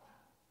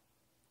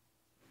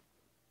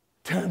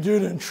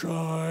 Tempted and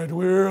tried,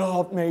 we're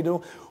oft made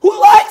to.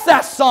 Who likes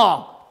that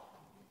song?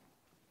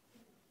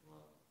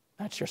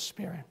 That's your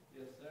spirit.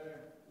 Yes, sir.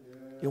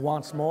 It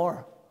wants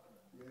more.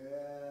 Yeah.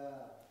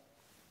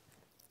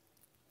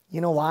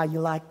 You know why you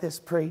like this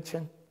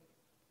preaching?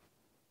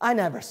 I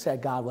never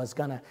said God was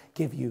going to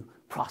give you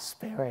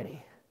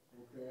prosperity.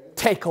 Okay.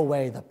 Take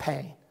away the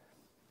pain.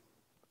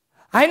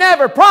 I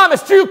never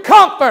promised you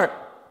comfort.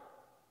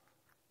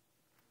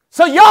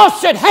 So y'all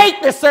should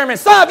hate this sermon.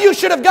 Some of you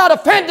should have got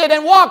offended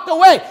and walked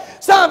away.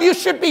 Some of you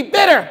should be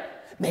bitter.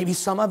 Maybe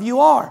some of you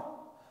are.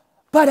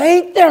 But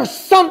ain't there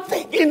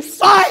something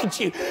inside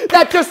you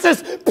that just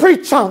says,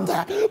 preach on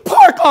that,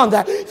 park on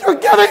that. You're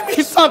giving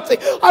me something.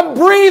 I'm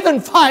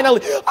breathing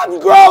finally. I'm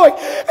growing.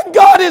 And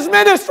God is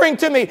ministering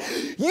to me.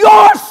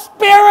 Your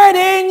spirit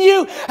in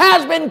you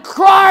has been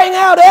crying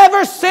out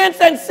ever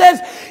since and says,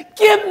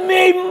 give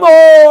me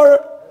more.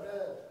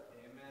 Amen.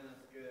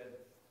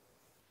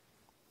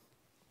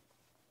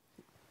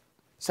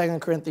 That's good. 2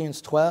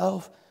 Corinthians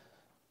 12.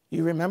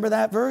 You remember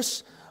that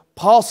verse?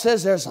 Paul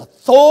says there's a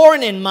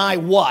thorn in my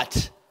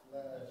what?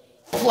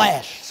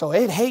 Flesh. So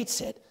it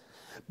hates it.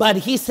 But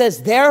he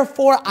says,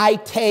 therefore I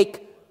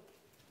take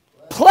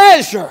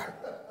pleasure.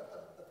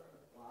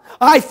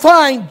 I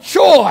find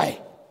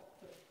joy.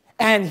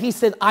 And he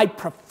said, I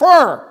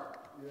prefer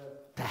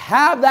to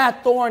have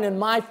that thorn in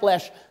my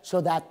flesh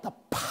so that the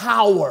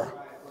power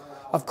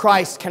of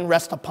Christ can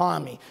rest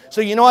upon me.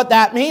 So you know what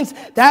that means?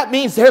 That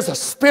means there's a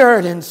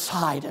spirit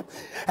inside him.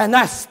 And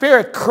that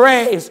spirit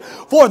craves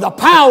for the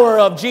power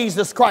of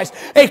Jesus Christ.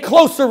 A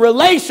closer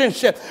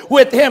relationship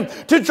with him.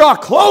 To draw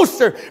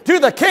closer to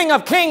the King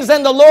of Kings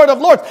and the Lord of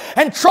Lords.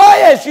 And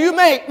try as you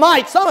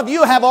might. Some of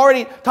you have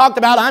already talked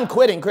about, I'm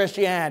quitting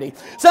Christianity.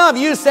 Some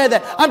of you said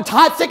that I'm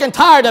sick and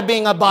tired of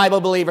being a Bible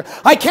believer.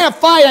 I can't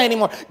fight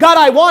anymore. God,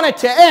 I want it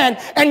to end.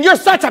 And you're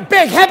such a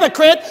big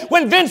hypocrite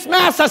when Vince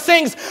Massa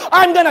sings,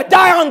 I'm going to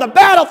die on the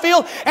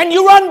battlefield, and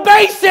you run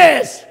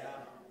bases.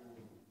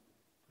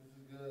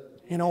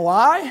 You know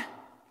why?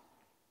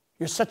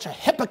 You're such a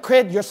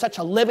hypocrite. You're such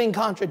a living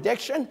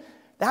contradiction.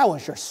 That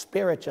was your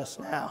spirit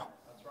just now.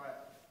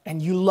 And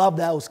you love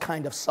those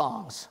kind of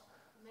songs.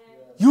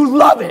 You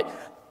love it.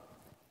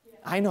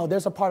 I know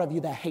there's a part of you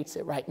that hates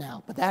it right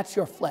now, but that's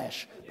your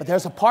flesh. But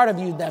there's a part of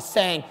you that's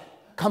saying,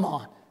 come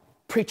on,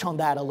 preach on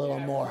that a little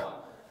more.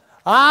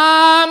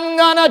 I'm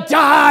gonna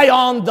die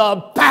on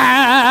the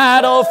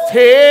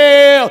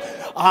battlefield.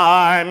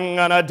 I'm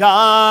gonna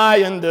die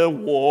in the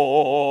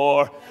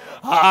war.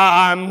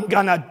 I'm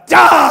gonna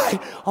die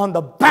on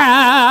the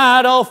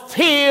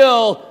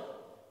battlefield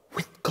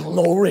with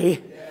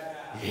glory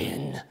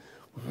in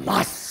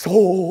my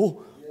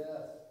soul.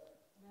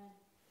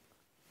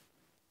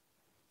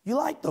 You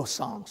like those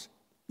songs.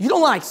 You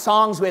don't like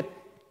songs with,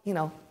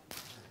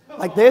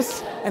 like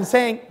this, and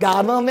saying,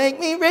 God will make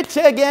me rich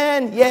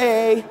again.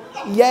 Yay,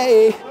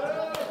 yay.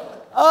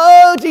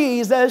 Oh,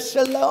 Jesus,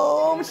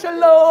 shalom,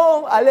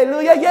 shalom.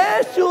 Hallelujah,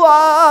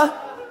 Yeshua.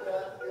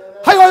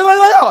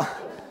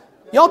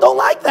 Y'all don't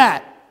like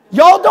that.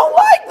 Y'all don't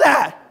like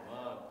that.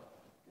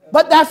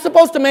 But that's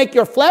supposed to make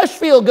your flesh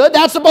feel good.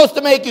 That's supposed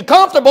to make you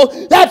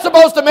comfortable. That's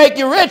supposed to make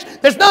you rich.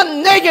 There's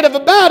nothing negative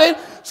about it.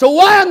 So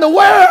why in the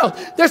world?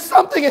 There's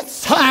something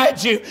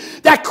inside you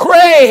that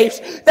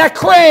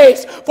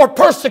craves for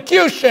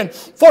persecution,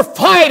 for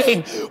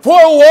fighting, for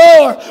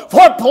war,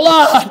 for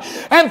blood,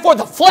 and for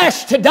the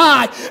flesh to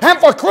die, and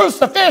for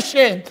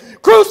crucifixion.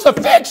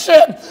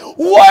 Crucifixion.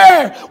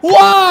 Where?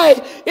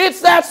 Why? It's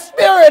that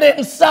spirit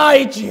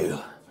inside you.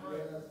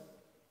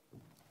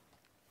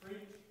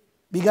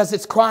 Because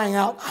it's crying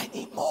out, I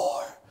need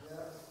more.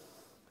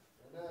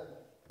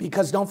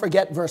 Because don't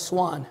forget verse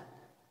 1.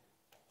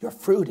 Your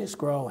fruit is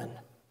growing.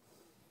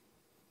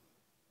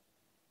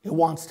 It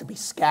wants to be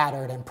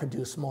scattered and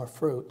produce more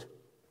fruit.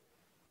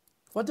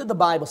 What did the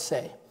Bible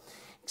say?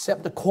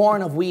 Except the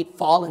corn of wheat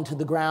fall into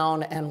the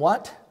ground and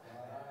what?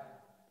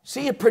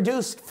 See, it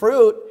produced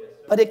fruit,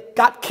 but it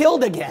got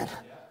killed again.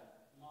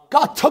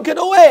 God took it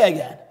away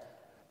again.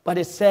 But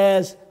it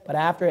says, but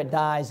after it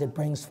dies, it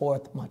brings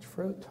forth much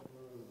fruit.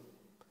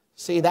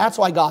 See, that's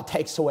why God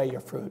takes away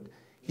your fruit.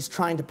 He's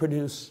trying to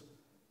produce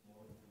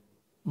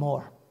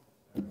more.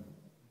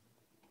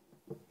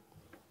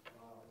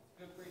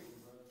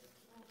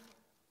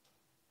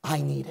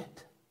 I need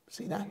it.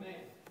 See that?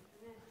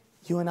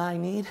 You and I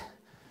need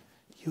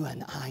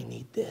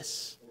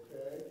this.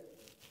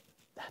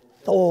 That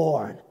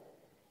thorn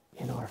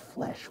in our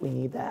flesh, we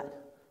need that.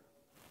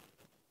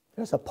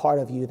 There's a part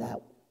of you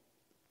that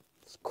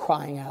is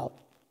crying out,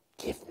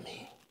 give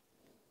me.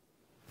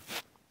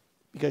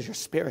 Because your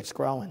spirit's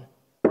growing.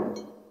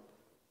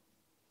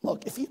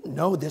 Look, if you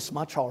know this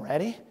much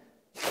already,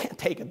 you can't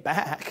take it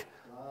back.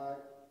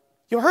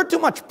 You heard too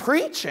much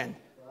preaching.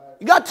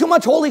 You got too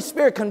much Holy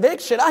Spirit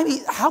conviction. I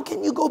mean, how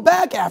can you go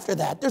back after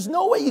that? There's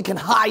no way you can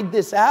hide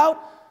this out.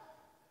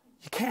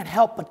 You can't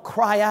help but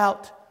cry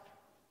out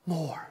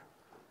more.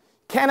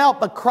 Can't help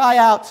but cry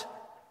out,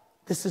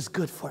 this is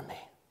good for me.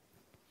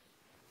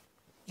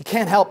 You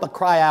can't help but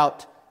cry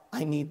out,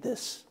 I need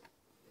this.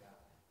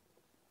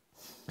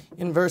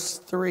 In verse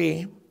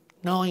 3,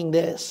 knowing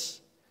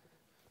this,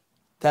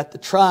 that the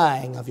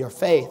trying of your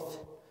faith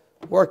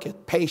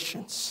worketh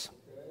patience.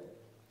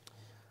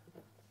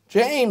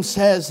 James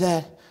says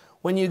that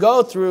when you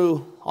go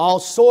through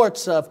all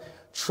sorts of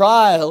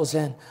trials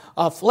and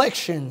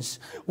afflictions,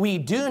 we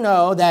do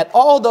know that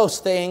all those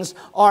things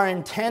are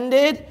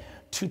intended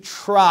to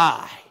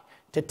try,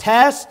 to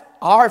test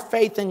our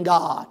faith in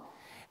God.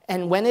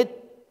 And when it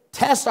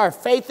tests our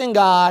faith in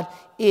God,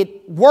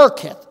 it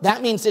worketh.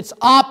 That means it's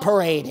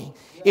operating,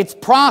 it's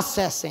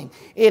processing,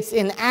 it's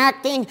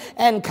enacting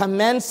and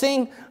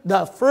commencing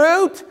the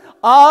fruit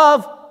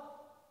of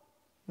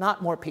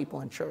not more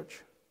people in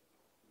church.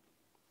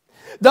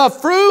 The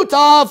fruit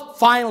of,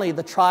 finally,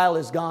 the trial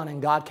is gone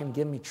and God can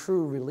give me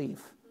true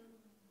relief.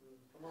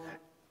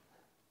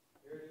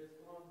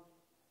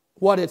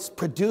 What it's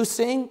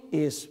producing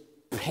is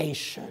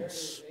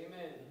patience.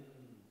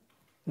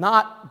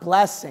 Not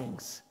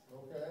blessings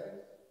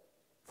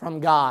from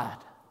God.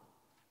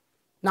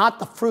 Not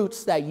the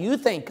fruits that you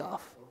think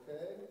of.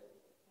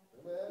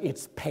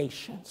 It's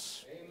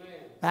patience.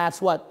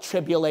 That's what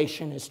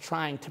tribulation is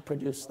trying to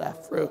produce,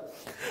 that fruit.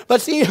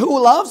 But see,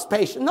 who loves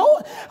patience?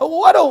 No,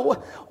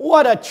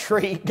 what a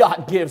treat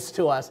God gives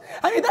to us.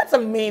 I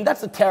mean,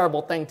 that's a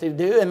terrible thing to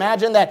do.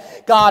 Imagine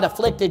that God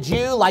afflicted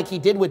you like he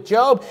did with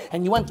Job,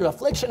 and you went through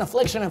affliction,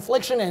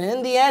 and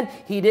in the end,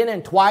 he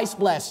didn't twice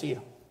bless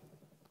you.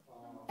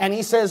 And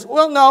he says,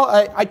 well,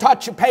 no, I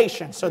taught you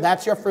patience, so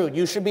that's your fruit.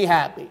 You should be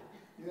happy.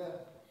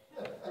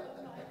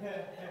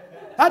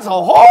 That's a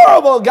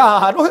horrible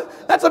God.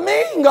 That's a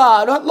mean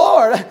God.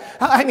 Lord,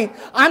 I mean,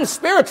 I'm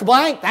spiritual, but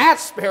I ain't that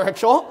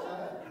spiritual.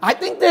 I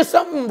think there's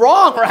something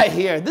wrong right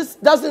here. This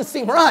doesn't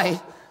seem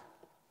right.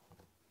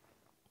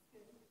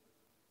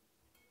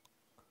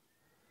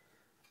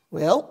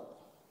 Well,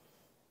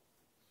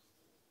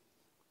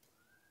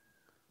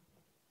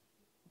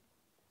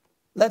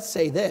 let's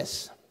say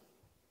this.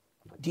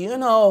 Do you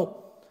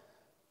know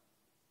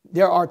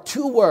there are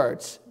two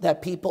words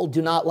that people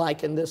do not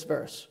like in this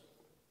verse?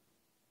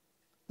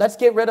 Let's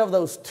get rid of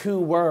those two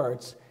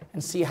words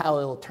and see how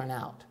it'll turn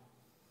out.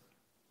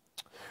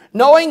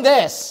 Knowing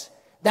this,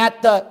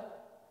 that the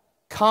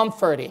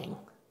comforting,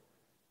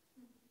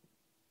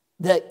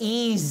 the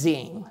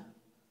easing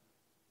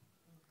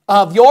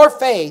of your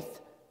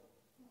faith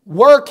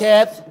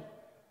worketh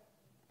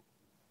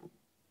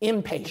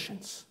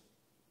impatience.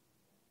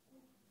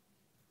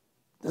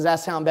 Does that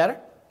sound better?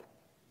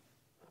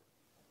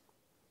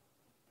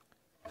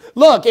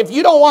 Look, if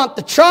you don't want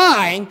the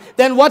trying,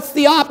 then what's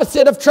the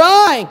opposite of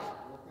trying?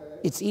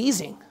 It's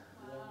easing.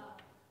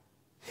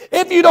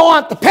 If you don't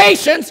want the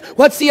patience,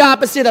 what's the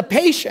opposite of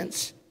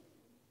patience?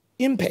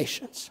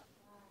 Impatience.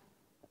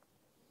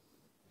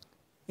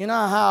 You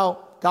know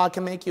how God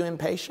can make you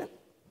impatient?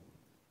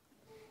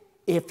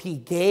 If he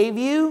gave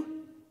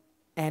you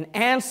and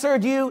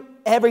answered you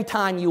every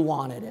time you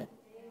wanted it.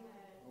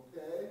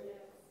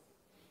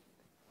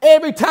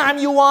 Every time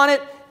you want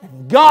it,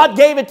 and God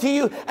gave it to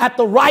you at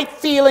the right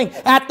feeling,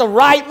 at the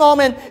right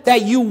moment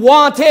that you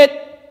want it.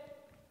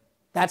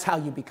 That's how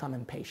you become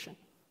impatient.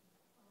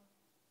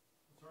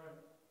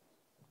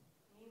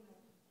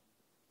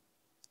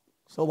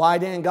 So why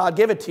didn't God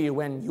give it to you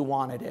when you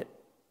wanted it?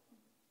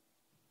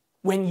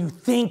 When you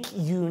think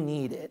you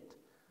need it?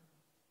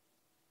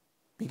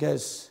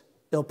 Because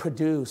it'll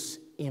produce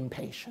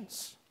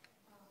impatience.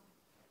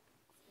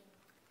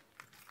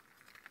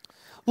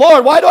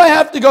 Lord, why do I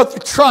have to go through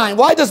trying?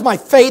 Why does my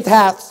faith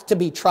have to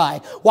be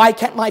tried? Why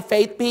can't my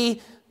faith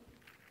be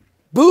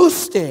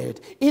boosted,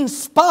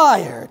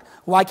 inspired?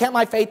 Why can't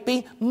my faith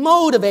be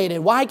motivated?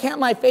 Why can't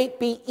my faith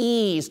be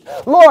eased?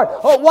 Lord,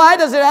 why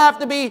does it have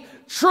to be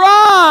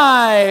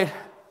tried?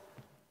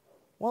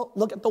 Well,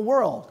 look at the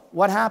world.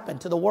 What happened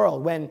to the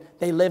world when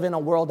they live in a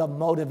world of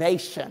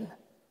motivation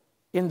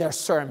in their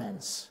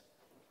sermons?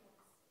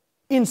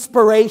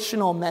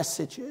 inspirational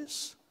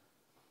messages,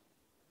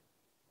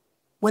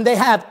 when they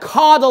have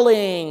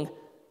coddling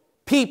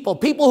people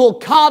who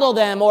coddle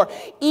them or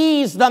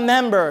ease the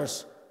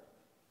members,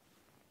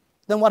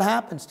 then what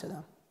happens to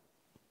them?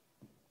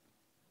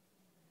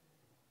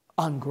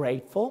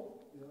 Ungrateful,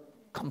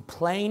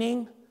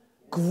 complaining,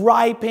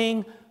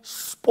 griping,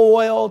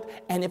 spoiled,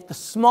 and if the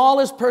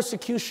smallest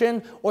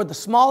persecution or the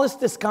smallest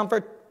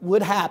discomfort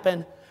would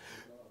happen,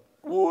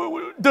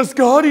 does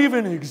God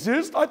even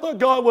exist? I thought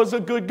God was a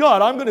good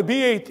God. I'm going to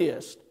be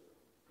atheist.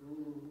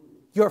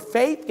 Your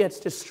faith gets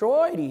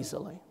destroyed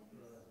easily.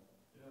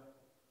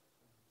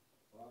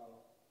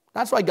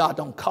 That's why God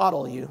don't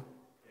coddle you.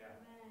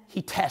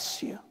 He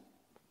tests you.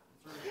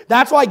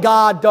 That's why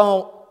God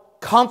don't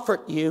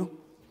comfort you.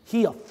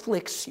 He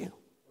afflicts you.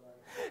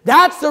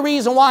 That's the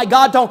reason why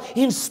God don't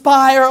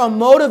inspire or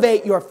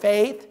motivate your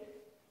faith.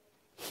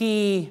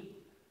 He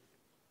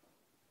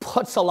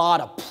puts a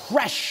lot of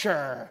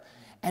pressure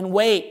and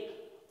weight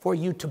for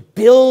you to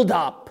build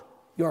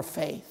up your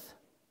faith.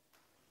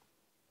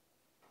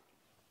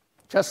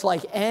 Just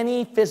like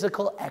any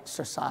physical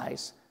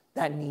exercise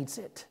that needs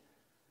it.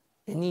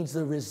 It needs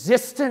the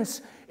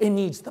resistance, it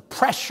needs the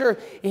pressure,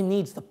 it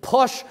needs the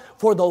push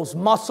for those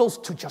muscles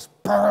to just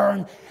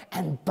burn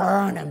and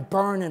burn and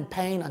burn in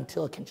pain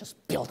until it can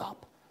just build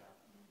up.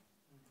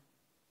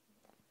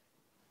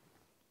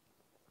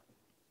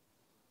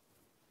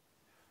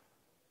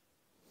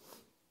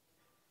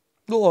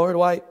 Lord,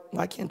 why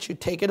can't you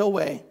take it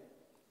away?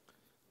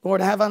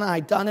 Lord, haven't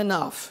I done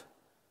enough?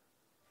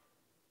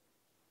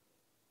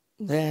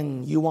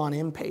 Then you want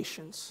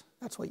impatience.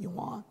 That's what you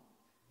want.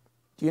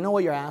 Do you know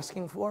what you're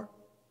asking for?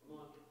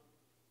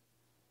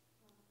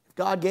 If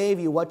God gave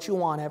you what you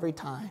want every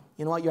time,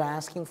 you know what you're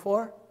asking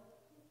for?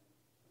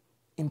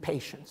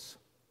 Impatience.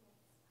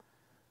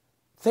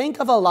 Think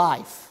of a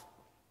life.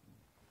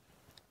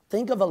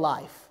 Think of a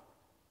life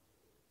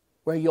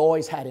where you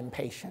always had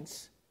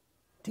impatience.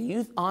 Do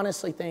you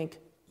honestly think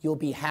you'll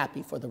be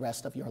happy for the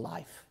rest of your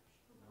life?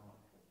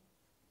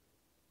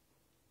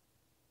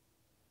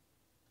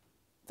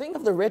 Think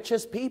of the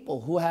richest people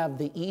who have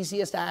the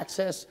easiest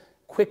access,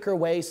 quicker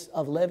ways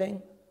of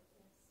living.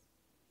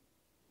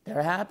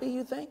 They're happy,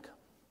 you think?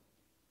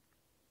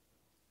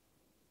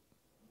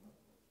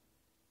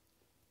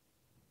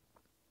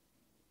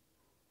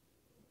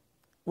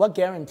 What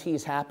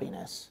guarantees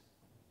happiness?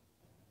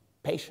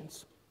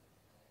 Patience.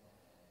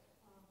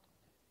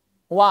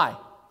 Why?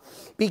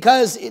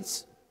 Because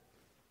it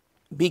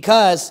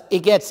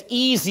gets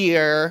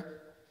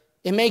easier,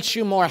 it makes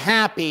you more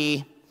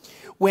happy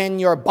when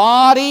your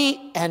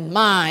body and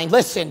mind,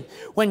 listen,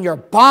 when your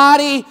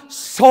body,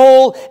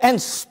 soul,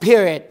 and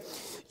spirit,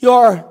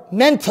 your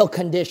mental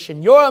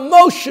condition, your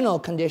emotional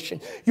condition,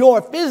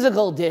 your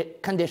physical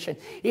condition,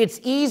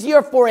 it's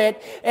easier for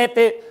it if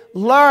it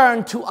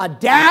learn to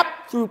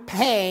adapt through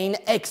pain,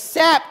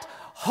 accept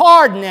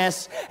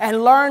hardness,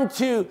 and learn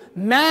to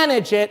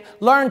manage it,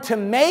 learn to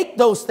make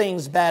those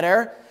things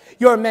better.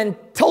 Your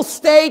mental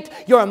state,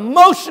 your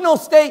emotional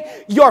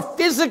state, your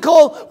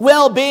physical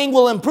well-being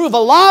will improve a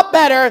lot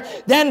better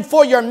than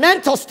for your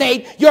mental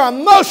state, your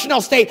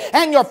emotional state,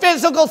 and your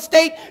physical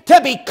state to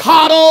be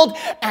coddled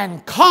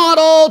and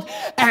coddled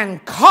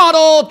and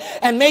coddled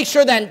and make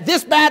sure that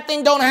this bad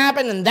thing don't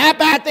happen and that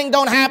bad thing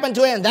don't happen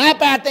to it and that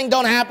bad thing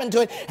don't happen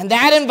to it and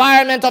that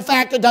environmental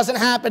factor doesn't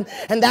happen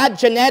and that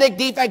genetic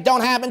defect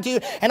don't happen to you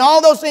and all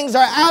those things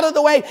are out of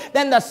the way.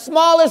 Then the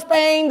smallest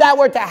pain that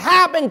were to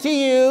happen to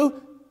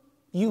you,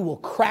 you will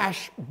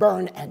crash,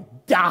 burn, and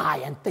die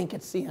and think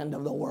it's the end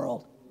of the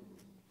world.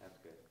 That's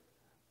good.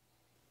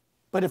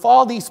 But if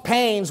all these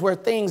pains were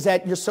things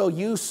that you're so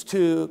used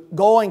to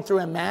going through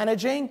and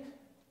managing,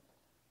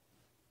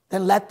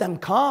 then let them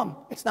come.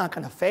 It's not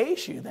going to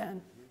faze you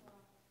then.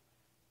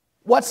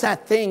 What's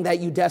that thing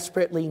that you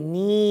desperately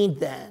need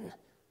then?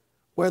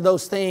 Where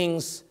those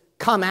things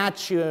come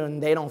at you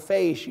and they don't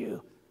faze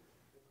you?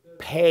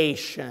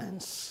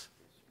 Patience.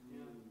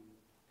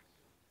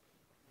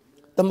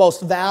 The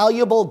most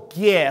valuable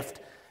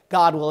gift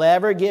God will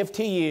ever give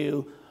to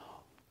you,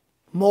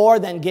 more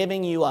than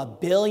giving you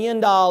 $1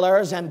 billion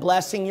and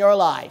blessing your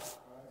life,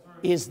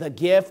 is the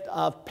gift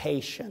of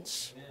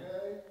patience.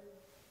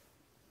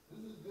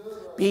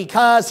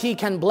 Because He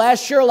can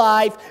bless your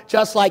life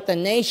just like the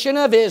nation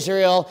of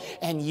Israel,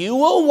 and you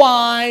will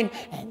whine,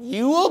 and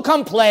you will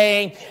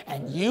complain,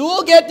 and you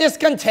will get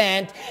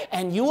discontent,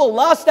 and you will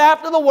lust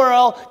after the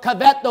world,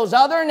 covet those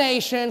other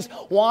nations,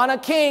 want a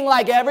king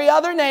like every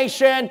other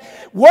nation,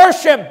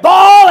 worship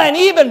Baal, and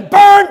even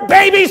burn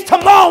babies to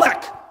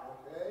Moloch.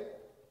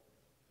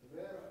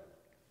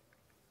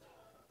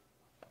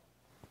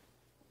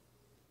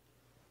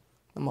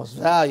 The most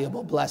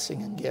valuable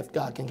blessing and gift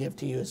God can give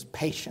to you is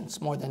patience,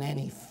 more than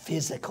any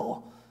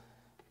physical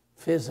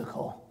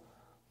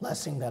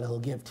blessing that He'll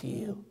give to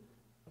you.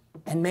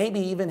 And maybe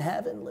even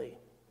heavenly.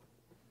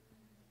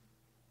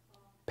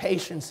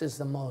 Patience is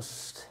the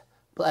most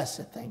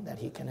blessed thing that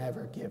He can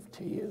ever give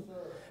to you.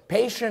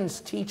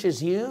 Patience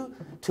teaches you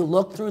to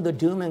look through the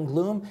doom and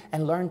gloom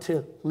and learn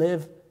to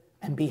live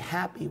and be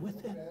happy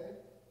with it.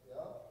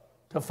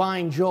 to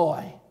find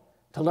joy,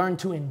 to learn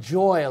to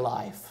enjoy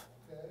life,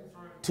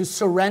 to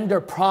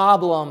surrender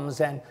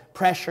problems and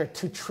pressure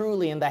to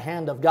truly in the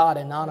hand of God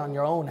and not on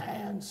your own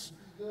hands.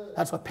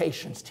 That's what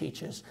patience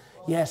teaches.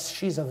 Yes,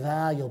 she's a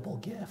valuable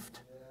gift.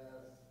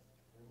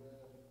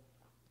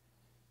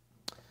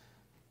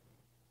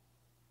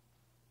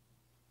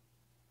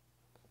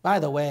 By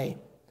the way,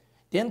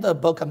 didn't the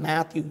book of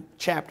Matthew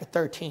chapter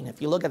 13,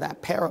 if you look at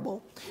that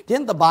parable,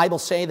 didn't the Bible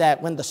say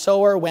that when the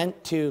sower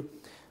went to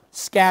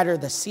scatter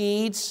the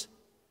seeds,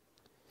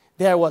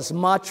 there was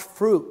much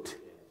fruit?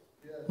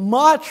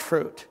 Much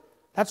fruit.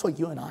 That's what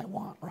you and I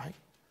want, right?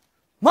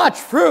 Much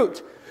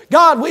fruit.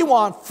 God, we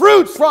want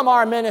fruits from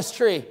our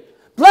ministry.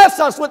 Bless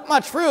us with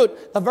much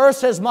fruit. The verse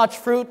says much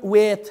fruit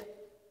with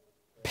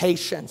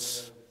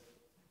patience.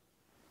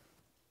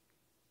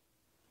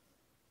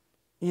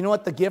 You know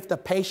what the gift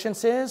of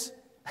patience is?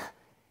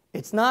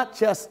 It's not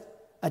just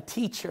a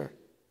teacher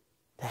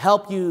to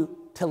help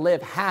you to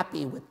live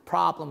happy with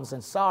problems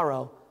and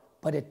sorrow,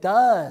 but it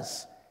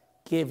does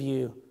give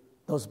you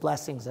those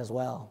blessings as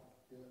well.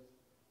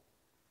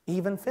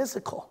 Even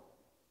physical.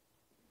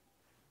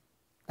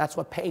 That's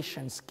what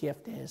patience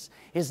gift is.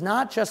 It's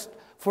not just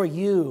for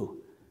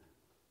you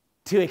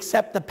to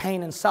accept the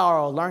pain and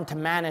sorrow, learn to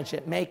manage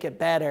it, make it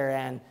better,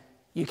 and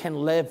you can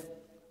live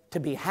to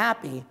be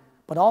happy,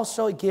 but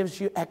also it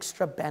gives you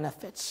extra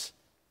benefits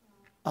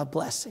of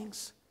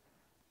blessings.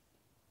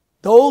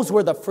 Those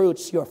were the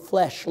fruits your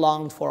flesh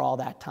longed for all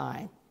that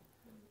time.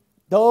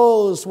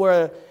 Those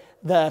were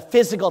the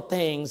physical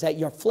things that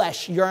your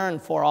flesh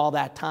yearned for all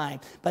that time.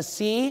 But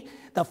see,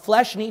 the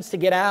flesh needs to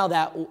get out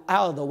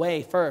of the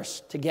way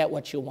first to get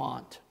what you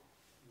want.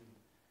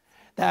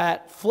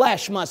 That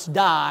flesh must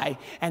die,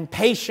 and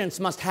patience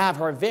must have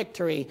her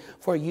victory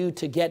for you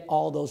to get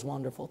all those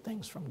wonderful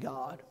things from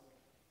God.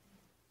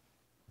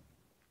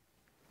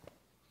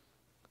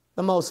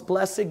 The most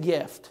blessed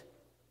gift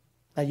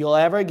that you'll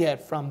ever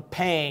get from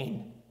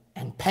pain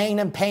and pain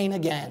and pain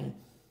again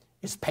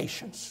is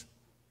patience.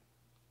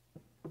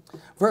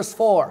 Verse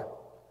 4,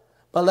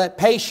 but let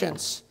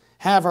patience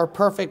have her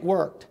perfect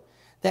work,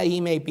 that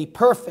ye may be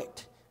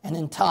perfect and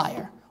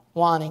entire,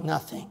 wanting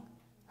nothing.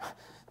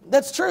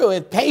 That's true.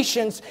 If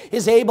patience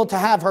is able to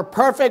have her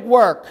perfect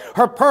work,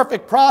 her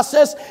perfect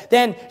process,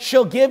 then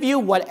she'll give you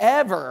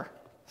whatever.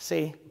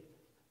 See,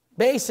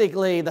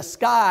 basically the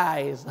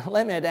sky's the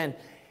limit and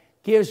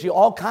gives you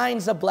all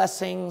kinds of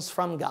blessings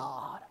from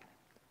God.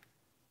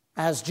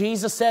 As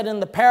Jesus said in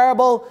the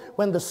parable,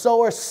 when the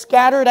sower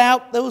scattered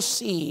out those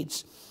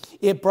seeds,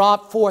 it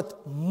brought forth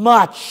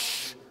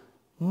much,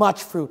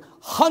 much fruit,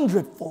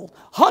 hundredfold,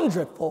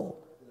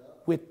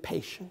 with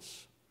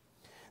patience.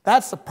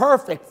 That's the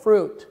perfect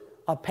fruit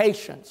of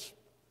patience.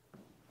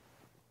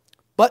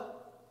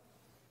 But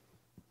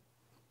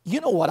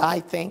you know what I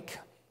think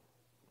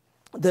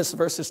this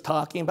verse is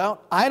talking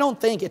about? I don't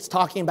think it's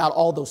talking about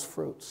all those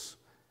fruits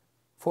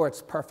for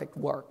its perfect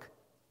work.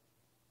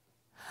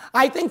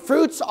 I think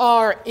fruits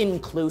are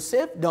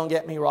inclusive. Don't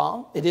get me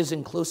wrong. It is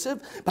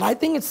inclusive. But I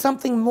think it's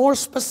something more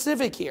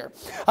specific here.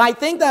 I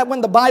think that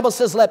when the Bible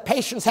says, let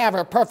patience have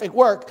her perfect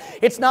work,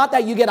 it's not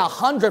that you get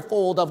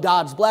 100-fold of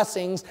God's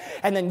blessings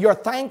and then you're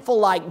thankful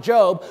like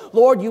Job.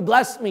 Lord, you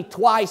blessed me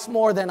twice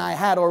more than I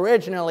had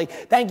originally.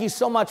 Thank you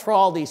so much for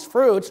all these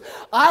fruits.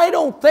 I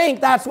don't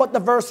think that's what the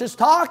verse is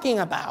talking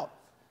about.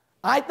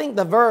 I think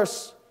the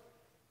verse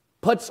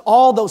puts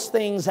all those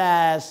things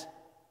as,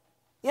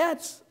 yeah,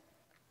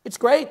 it's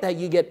great that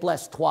you get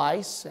blessed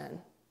twice and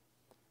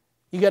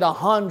you get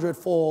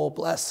 100-fold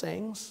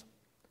blessings.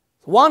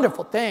 It's a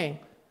wonderful thing,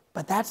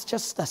 but that's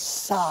just the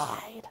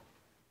side.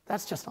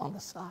 That's just on the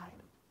side.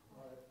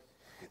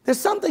 There's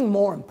something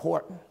more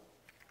important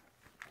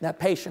that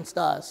patience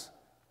does.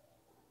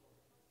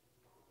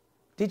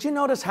 Did you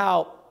notice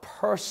how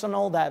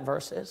personal that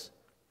verse is?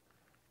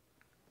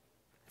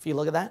 If you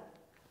look at that,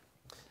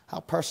 how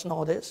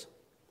personal it is.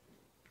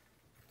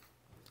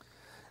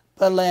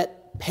 But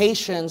let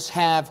patience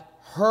have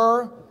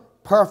her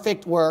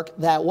perfect work,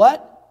 that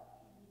what?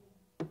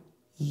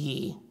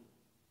 Ye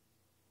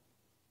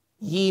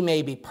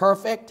may be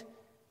perfect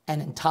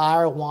and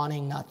entire,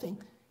 wanting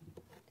nothing.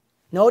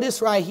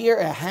 Notice right here,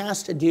 it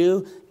has to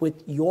do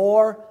with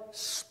your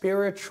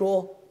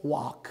spiritual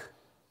walk.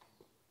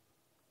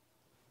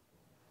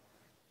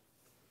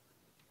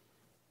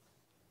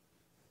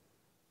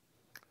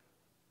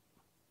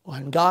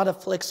 When God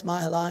afflicts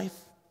my life,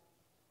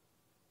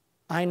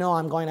 I know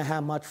I'm going to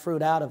have much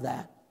fruit out of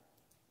that.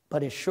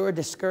 But it sure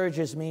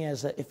discourages me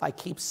if I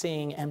keep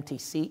seeing empty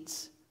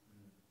seats.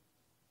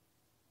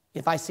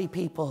 If I see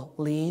people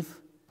leave.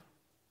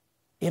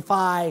 If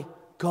I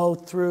go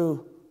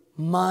through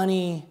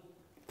money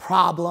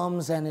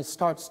problems and it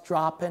starts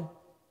dropping.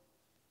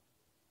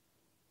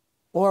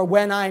 Or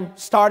when I'm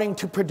starting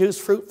to produce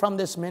fruit from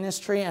this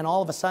ministry and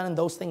all of a sudden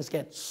those things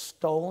get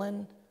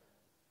stolen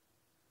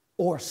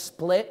or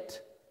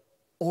split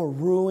or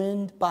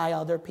ruined by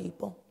other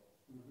people.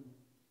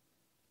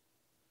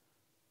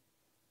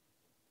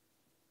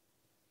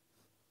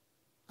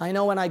 I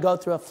know when I go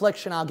through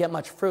affliction, I'll get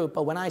much fruit,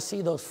 but when I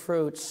see those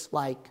fruits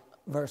like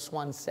verse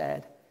 1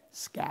 said,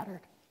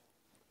 scattered.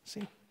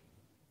 See,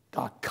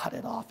 God cut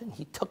it off and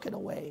he took it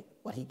away,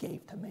 what he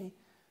gave to me.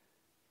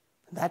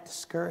 That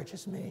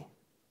discourages me.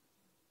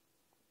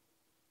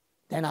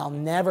 Then I'll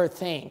never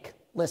think,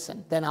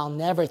 listen, then I'll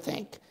never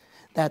think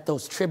that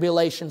those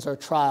tribulations or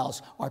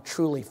trials are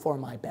truly for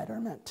my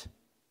betterment.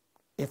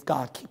 If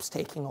God keeps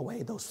taking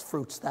away those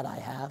fruits that I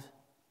have.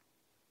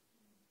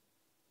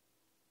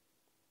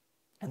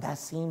 And that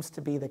seems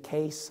to be the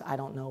case, I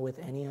don't know, with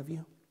any of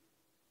you.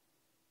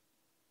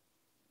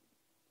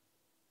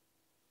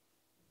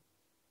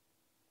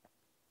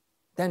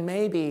 Then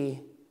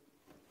maybe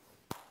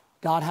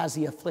God has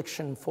the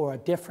affliction for a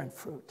different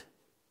fruit.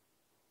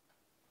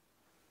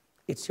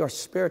 It's your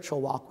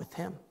spiritual walk with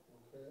him.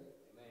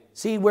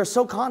 See, we're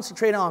so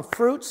concentrated on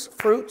fruits.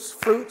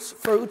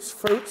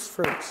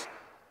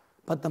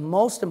 But the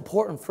most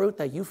important fruit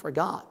that you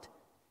forgot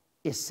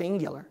is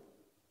singular.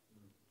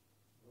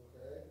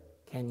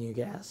 Can you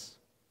guess?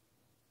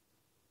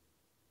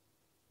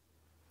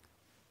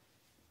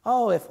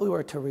 Oh, if we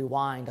were to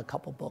rewind a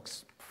couple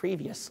books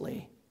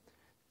previously,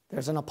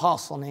 there's an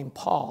apostle named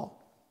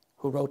Paul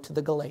who wrote to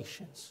the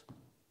Galatians.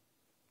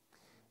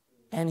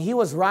 And he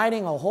was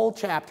writing a whole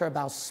chapter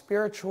about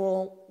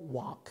spiritual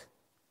walk.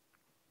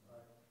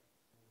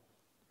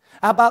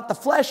 About the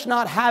flesh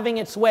not having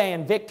its way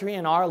and victory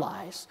in our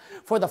lives.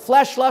 For the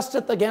flesh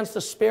lusteth against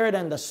the spirit,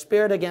 and the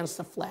spirit against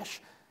the flesh.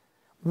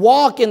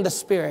 Walk in the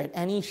spirit,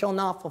 and ye shall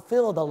not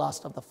fulfill the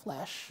lust of the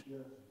flesh.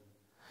 Yes.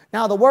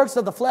 Now the works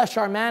of the flesh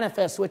are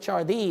manifest, which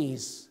are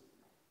these.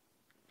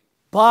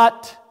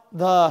 But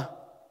the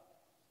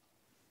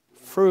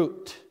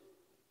fruit,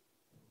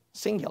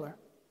 singular,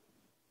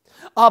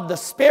 of the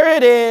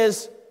Spirit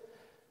is,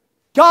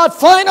 God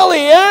finally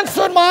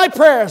answered my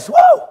prayers.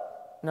 Woo!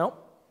 No.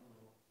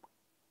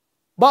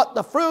 But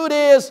the fruit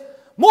is,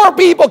 more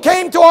people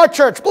came to our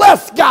church.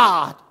 Bless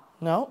God.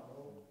 No.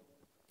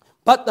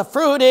 But the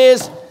fruit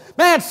is,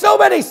 man, so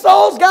many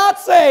souls got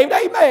saved.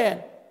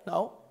 Amen.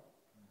 No.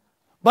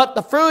 But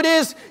the fruit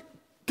is,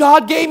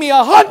 God gave me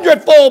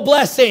 100-fold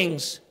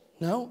blessings.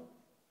 No.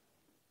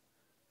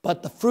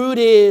 But the fruit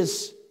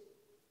is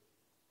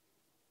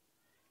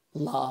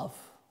love,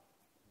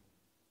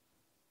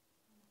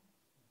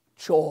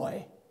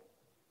 joy,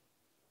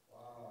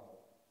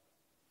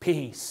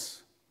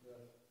 peace.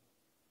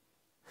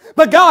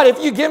 But God,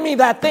 if you give me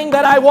that thing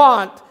that I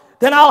want,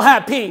 then I'll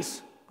have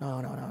peace.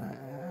 No.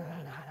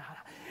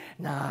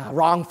 Nah,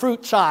 wrong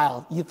fruit,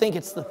 child. You think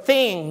it's the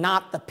thing,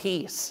 not the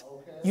peace.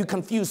 You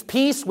confuse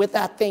peace with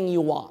that thing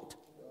you want.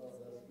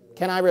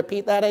 Can I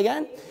repeat that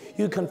again?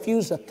 You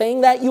confuse the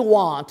thing that you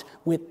want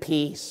with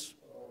peace.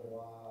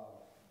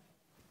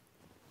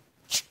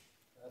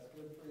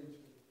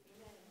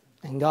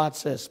 And God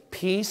says,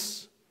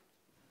 peace,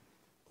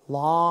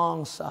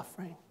 long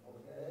suffering,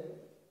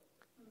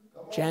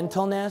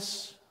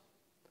 gentleness,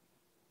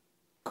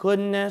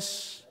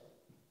 goodness,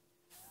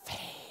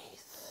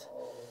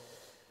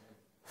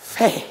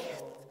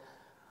 faith.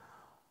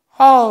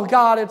 Oh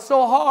God, it's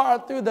so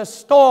hard through the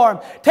storm.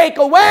 Take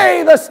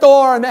away the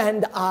storm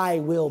and I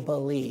will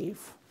believe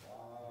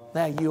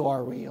that you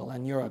are real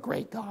and you're a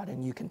great God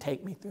and you can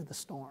take me through the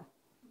storm.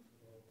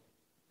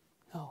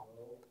 No,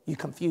 you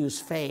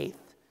confuse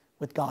faith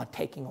with God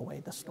taking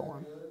away the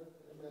storm.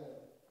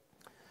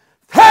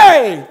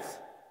 Faith,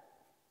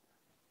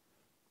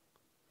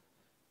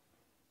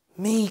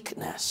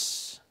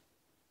 meekness,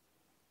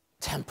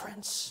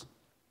 temperance.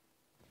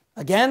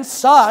 Against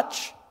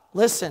such,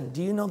 listen,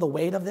 do you know the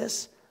weight of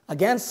this?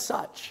 Against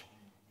such,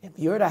 if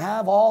you're to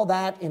have all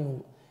that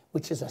in,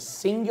 which is a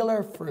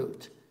singular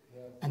fruit,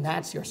 and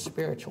that's your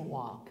spiritual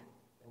walk.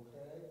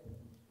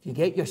 If you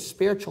get your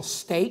spiritual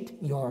state,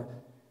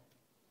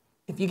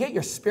 if you get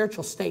your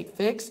spiritual state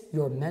fixed,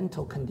 your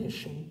mental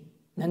condition,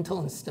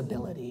 mental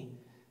instability,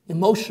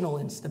 emotional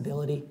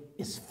instability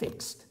is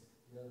fixed.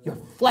 Your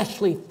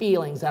fleshly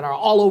feelings that are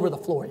all over the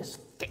floor is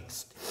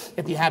fixed.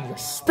 If you have your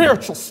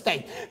spiritual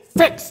state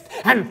fixed,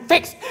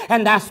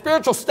 and that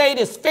spiritual state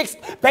is fixed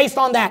based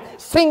on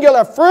that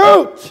singular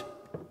fruit.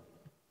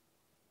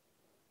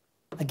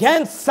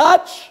 Against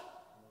such,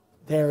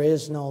 there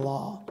is no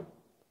law.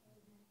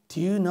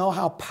 Do you know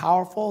how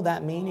powerful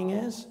that meaning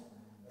is?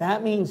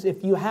 That means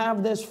if you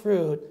have this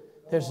fruit,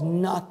 there's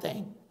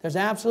nothing, there's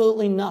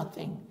absolutely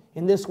nothing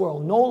in this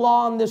world, no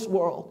law in this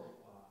world,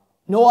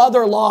 no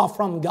other law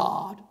from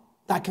God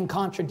that can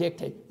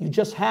contradict it. You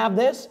just have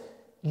this,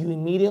 you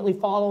immediately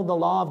follow the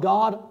law of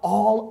God.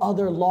 All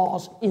other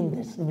laws in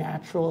this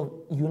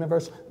natural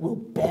universe will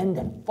bend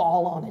and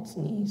fall on its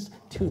knees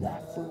to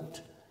that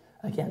fruit.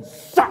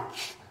 Against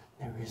such,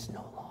 there is no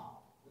law.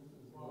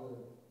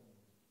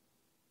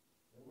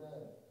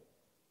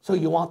 So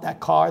you want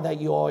that car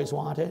that you always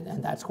wanted,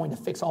 and that's going to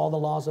fix all the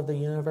laws of the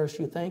universe,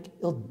 you think?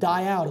 It'll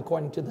die out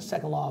according to the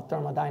second law of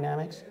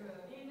thermodynamics.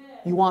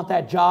 You want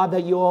that job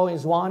that you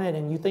always wanted,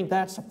 and you think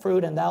that's the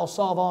fruit, and that'll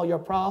solve all your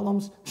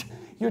problems?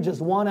 You're just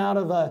one out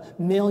of a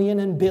million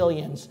and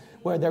billions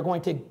where they're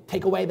going to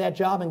take away that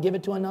job and give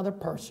it to another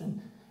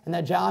person. And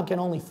that job can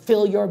only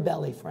fill your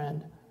belly,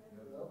 friend.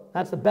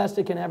 That's the best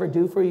it can ever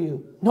do for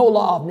you. No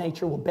law of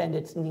nature will bend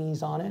its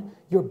knees on it.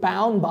 You're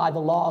bound by the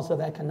laws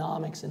of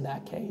economics in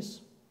that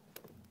case.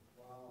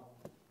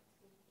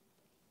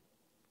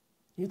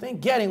 You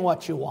think getting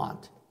what you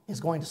want is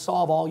going to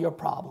solve all your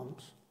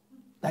problems?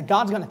 That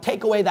God's going to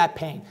take away that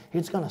pain.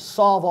 It's going to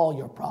solve all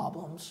your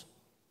problems.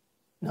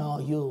 No,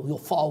 you'll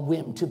fall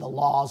whim to the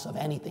laws of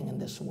anything in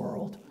this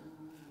world.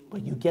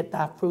 But you get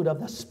that fruit of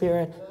the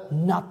Spirit,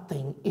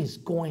 nothing is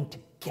going to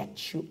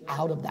get you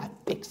out of that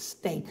fixed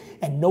state.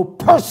 And no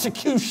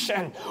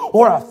persecution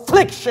or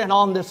affliction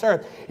on this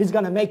earth is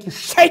going to make you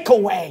shake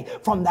away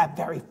from that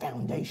very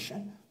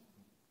foundation.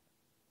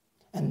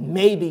 And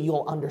maybe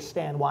you'll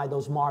understand why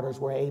those martyrs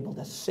were able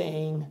to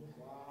sing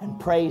and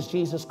praise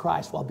Jesus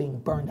Christ while being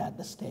burned at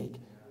the stake.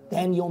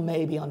 Then you'll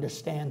maybe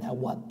understand that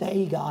what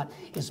they got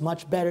is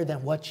much better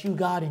than what you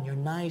got in your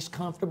nice,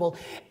 comfortable,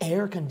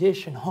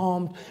 air-conditioned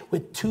home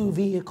with 2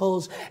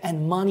 vehicles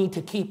and money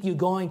to keep you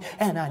going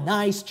and a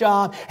nice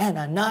job and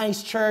a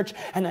nice church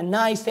and a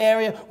nice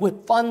area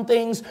with fun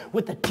things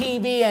with the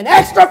TV and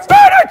extra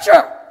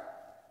furniture.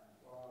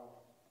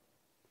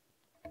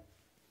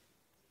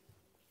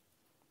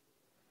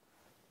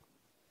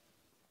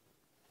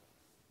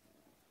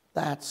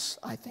 That's,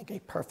 I think, a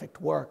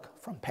perfect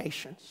work from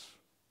patience.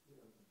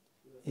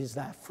 Is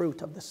that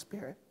fruit of the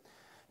Spirit.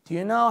 Do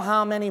you know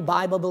how many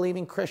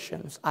Bible-believing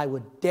Christians, I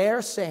would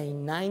dare say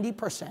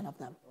 90% of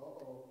them,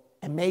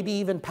 and maybe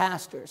even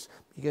pastors,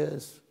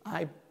 because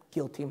I'm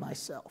guilty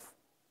myself,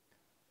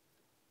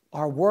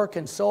 are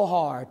working so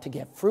hard to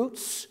get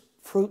fruits,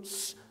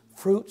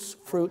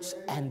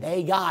 and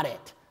they got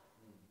it.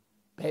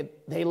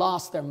 They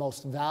lost their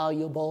most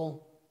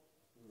valuable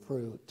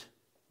fruit.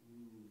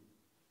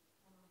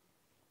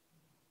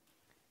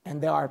 And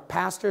there are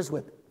pastors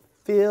with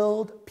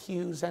filled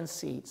pews and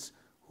seats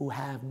who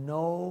have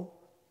no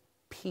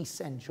peace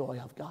and joy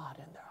of God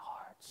in their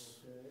hearts.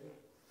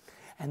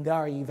 And there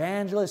are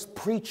evangelists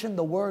preaching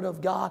the Word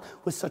of God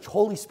with such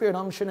Holy Spirit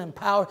unction and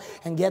power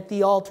and get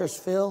the altars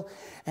filled,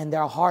 and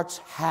their hearts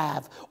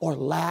have or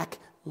lack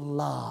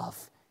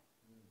love,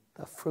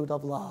 the fruit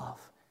of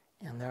love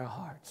in their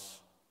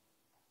hearts.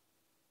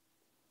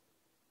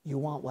 You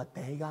want what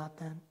they got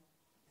then?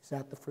 Is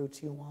that the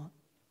fruits you want?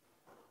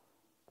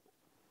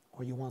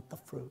 Or you want the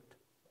fruit?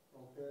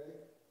 Okay.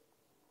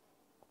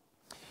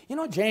 You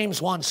know,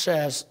 James 1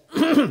 says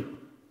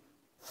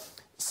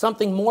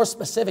something more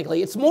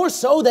specifically. It's more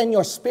so than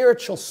your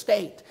spiritual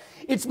state.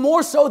 It's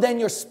more so than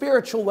your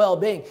spiritual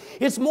well-being.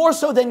 It's more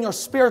so than your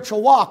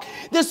spiritual walk.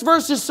 This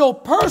verse is so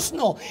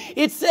personal.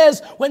 It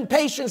says when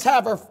patience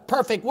have her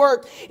perfect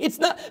work, it's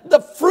not,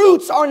 the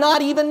fruits are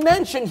not even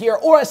mentioned here,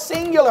 or a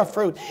singular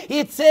fruit.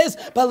 It says,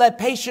 but let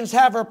patience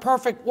have her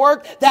perfect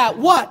work, that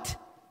what?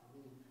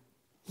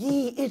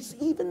 It's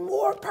even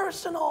more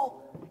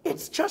personal.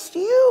 It's just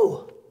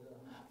you.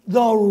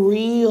 The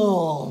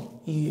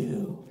real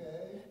you.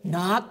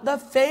 Not the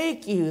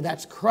fake you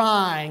that's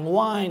crying,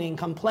 whining,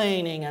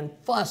 complaining, and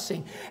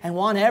fussing, and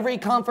want every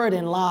comfort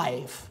in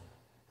life.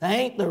 That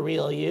ain't the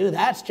real you.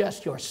 That's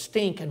just your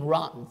stinking,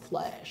 rotten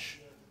flesh.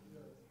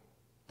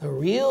 The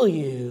real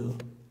you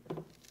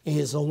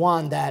is the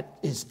one that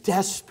is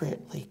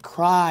desperately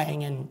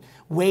crying and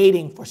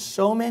waiting for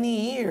so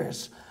many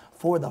years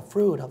for the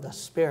fruit of the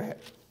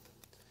Spirit.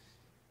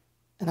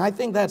 And I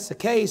think that's the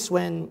case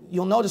when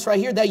you'll notice right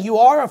here that you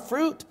are a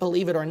fruit,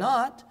 believe it or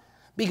not.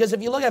 Because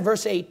if you look at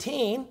verse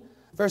 18,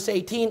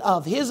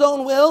 of his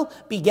own will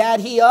begat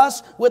he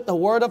us with the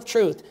word of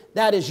truth.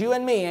 That is you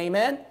and me,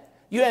 amen?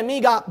 You and me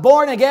got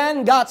born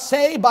again, got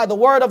saved by the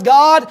word of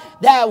God,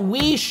 that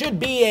we should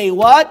be a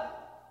what?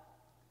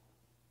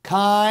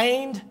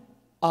 Kind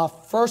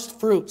of first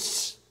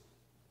fruits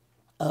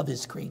of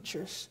his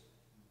creatures.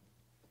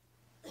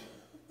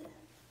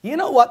 You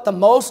know what the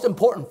most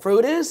important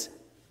fruit is?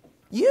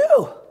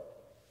 You.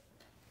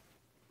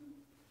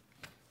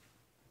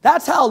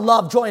 That's how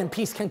love, joy, and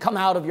peace can come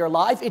out of your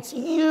life. It's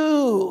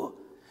you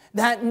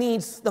that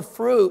needs the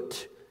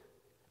fruit.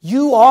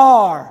 You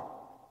are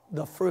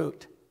the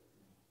fruit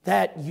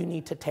that you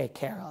need to take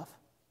care of.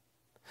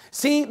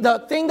 See, the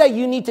thing that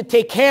you need to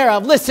take care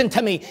of, listen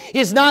to me,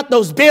 is not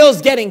those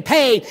bills getting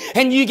paid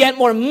and you get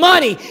more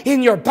money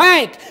in your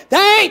bank.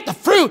 That ain't the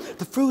fruit.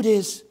 The fruit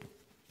is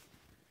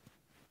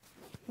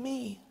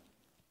me.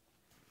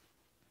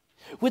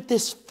 With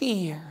this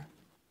fear,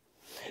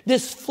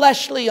 this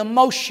fleshly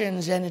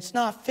emotions, and it's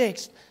not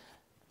fixed.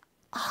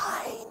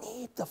 I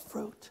need the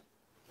fruit,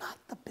 not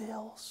the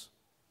bills.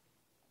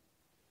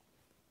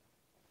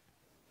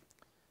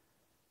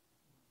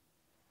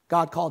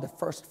 God called it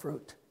first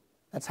fruit.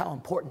 That's how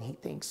important he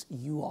thinks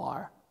you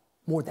are,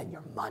 more than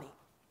your money.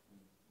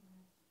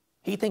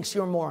 He thinks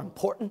you're more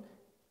important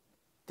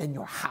than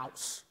your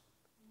house.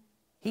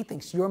 He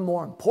thinks you're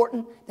more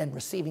important than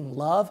receiving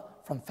love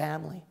from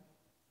family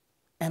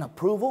and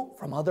approval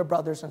from other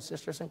brothers and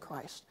sisters in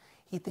Christ.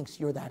 He thinks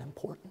you're that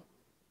important.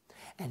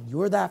 And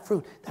you're that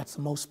fruit that's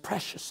the most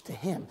precious to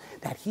him,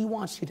 that he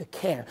wants you to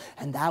care.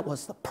 And that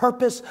was the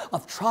purpose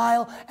of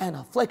trial and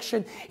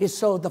affliction, is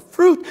so the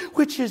fruit,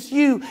 which is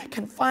you,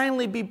 can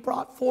finally be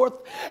brought forth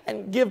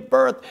and give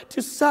birth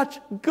to such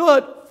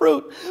good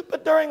fruit.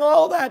 But during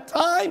all that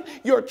time,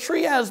 your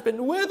tree has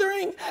been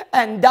withering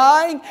and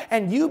dying,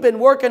 and you've been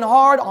working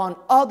hard on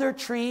other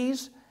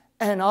trees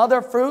and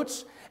other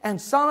fruits. And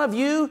some of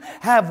you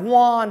have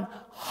won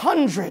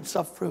hundreds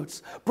of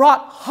fruits,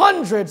 brought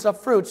hundreds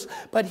of fruits,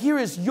 but here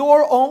is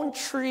your own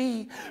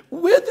tree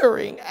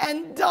withering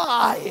and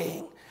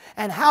dying.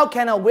 And how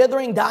can a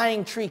withering,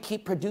 dying tree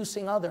keep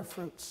producing other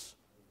fruits?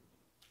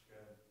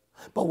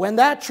 But when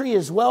that tree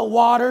is well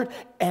watered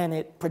and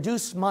it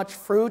produces much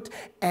fruit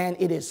and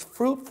it is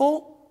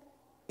fruitful,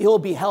 it will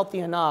be healthy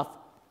enough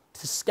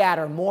to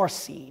scatter more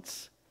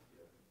seeds,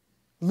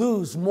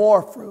 lose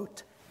more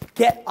fruit,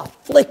 get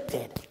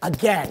afflicted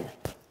again,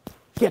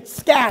 get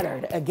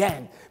scattered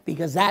again,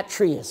 because that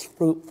tree is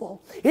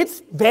fruitful.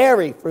 It's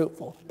very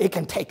fruitful. It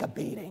can take a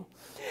beating.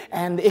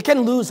 And it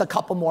can lose a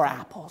couple more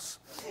apples.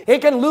 It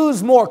can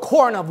lose more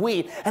corn of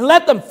wheat and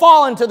let them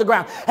fall into the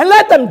ground and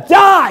let them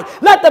die,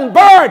 let them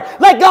burn,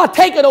 let God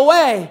take it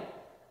away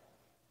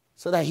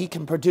so that he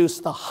can produce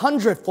the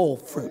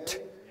 100-fold fruit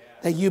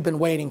that you've been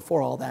waiting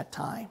for all that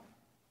time.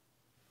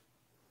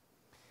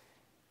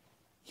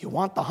 You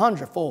want the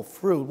 100-fold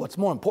fruit. What's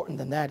more important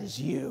than that is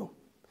you.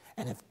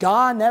 And if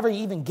God never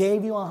even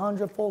gave you a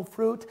 100-fold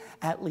fruit,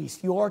 at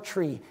least your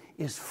tree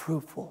is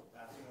fruitful.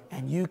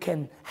 And you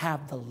can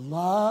have the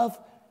love,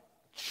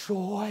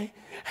 joy,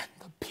 and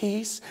the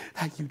peace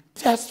that you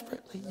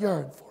desperately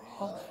yearn for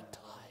all that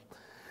time.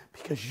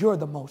 Because you're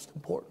the most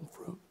important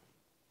fruit.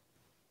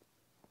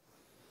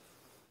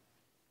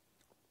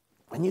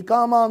 When you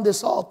come on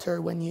this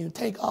altar, when you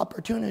take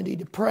opportunity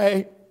to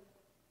pray,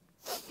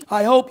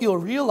 I hope you'll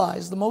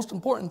realize the most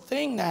important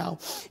thing now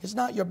is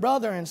not your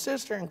brother and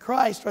sister in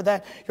Christ, or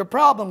that your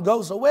problem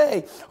goes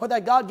away, or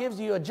that God gives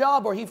you a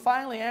job, or he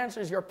finally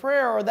answers your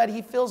prayer, or that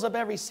he fills up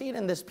every seat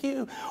in this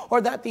pew, or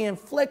that the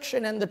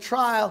affliction and the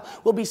trial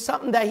will be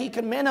something that he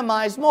can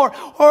minimize more,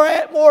 or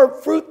add more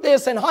fruit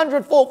this and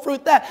 100-fold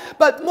fruit that.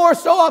 But more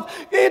so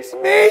of, it's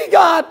me,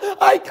 God.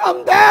 I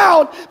come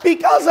down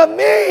because of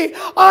me.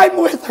 I'm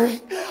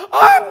withering.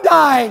 I'm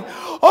dying.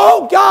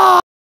 Oh,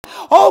 God.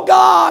 Oh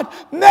God,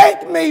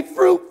 make me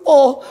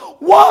fruitful.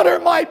 Water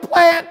my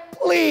plant,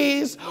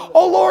 please.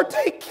 Oh Lord,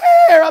 take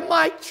care of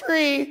my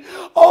tree.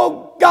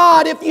 Oh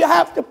God, if you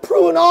have to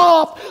prune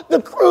off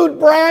the crude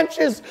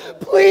branches,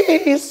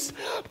 please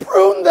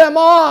prune them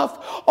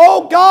off.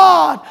 Oh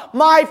God,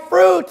 my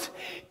fruit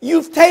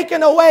you've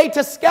taken away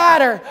to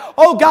scatter.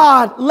 Oh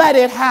God, let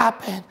it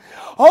happen.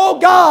 Oh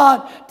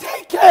God,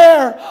 take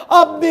care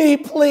of me,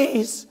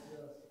 please.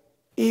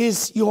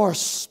 Is your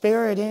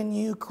spirit in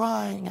you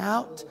crying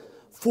out?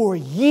 For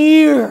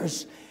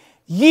years,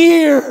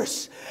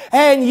 years,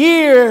 and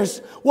years,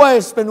 what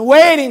it's been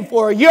waiting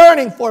for,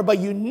 yearning for, but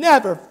you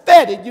never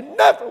fed it, you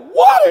never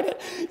watered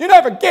it, you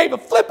never gave a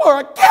flip or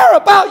a care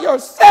about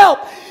yourself.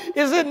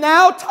 Is it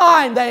now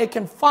time that it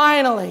can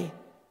finally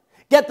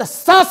get the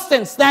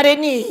sustenance that it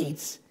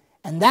needs?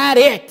 And that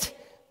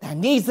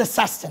needs the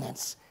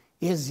sustenance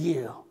is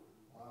you.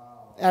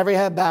 Wow. Every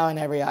head bow and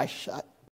every eye shut.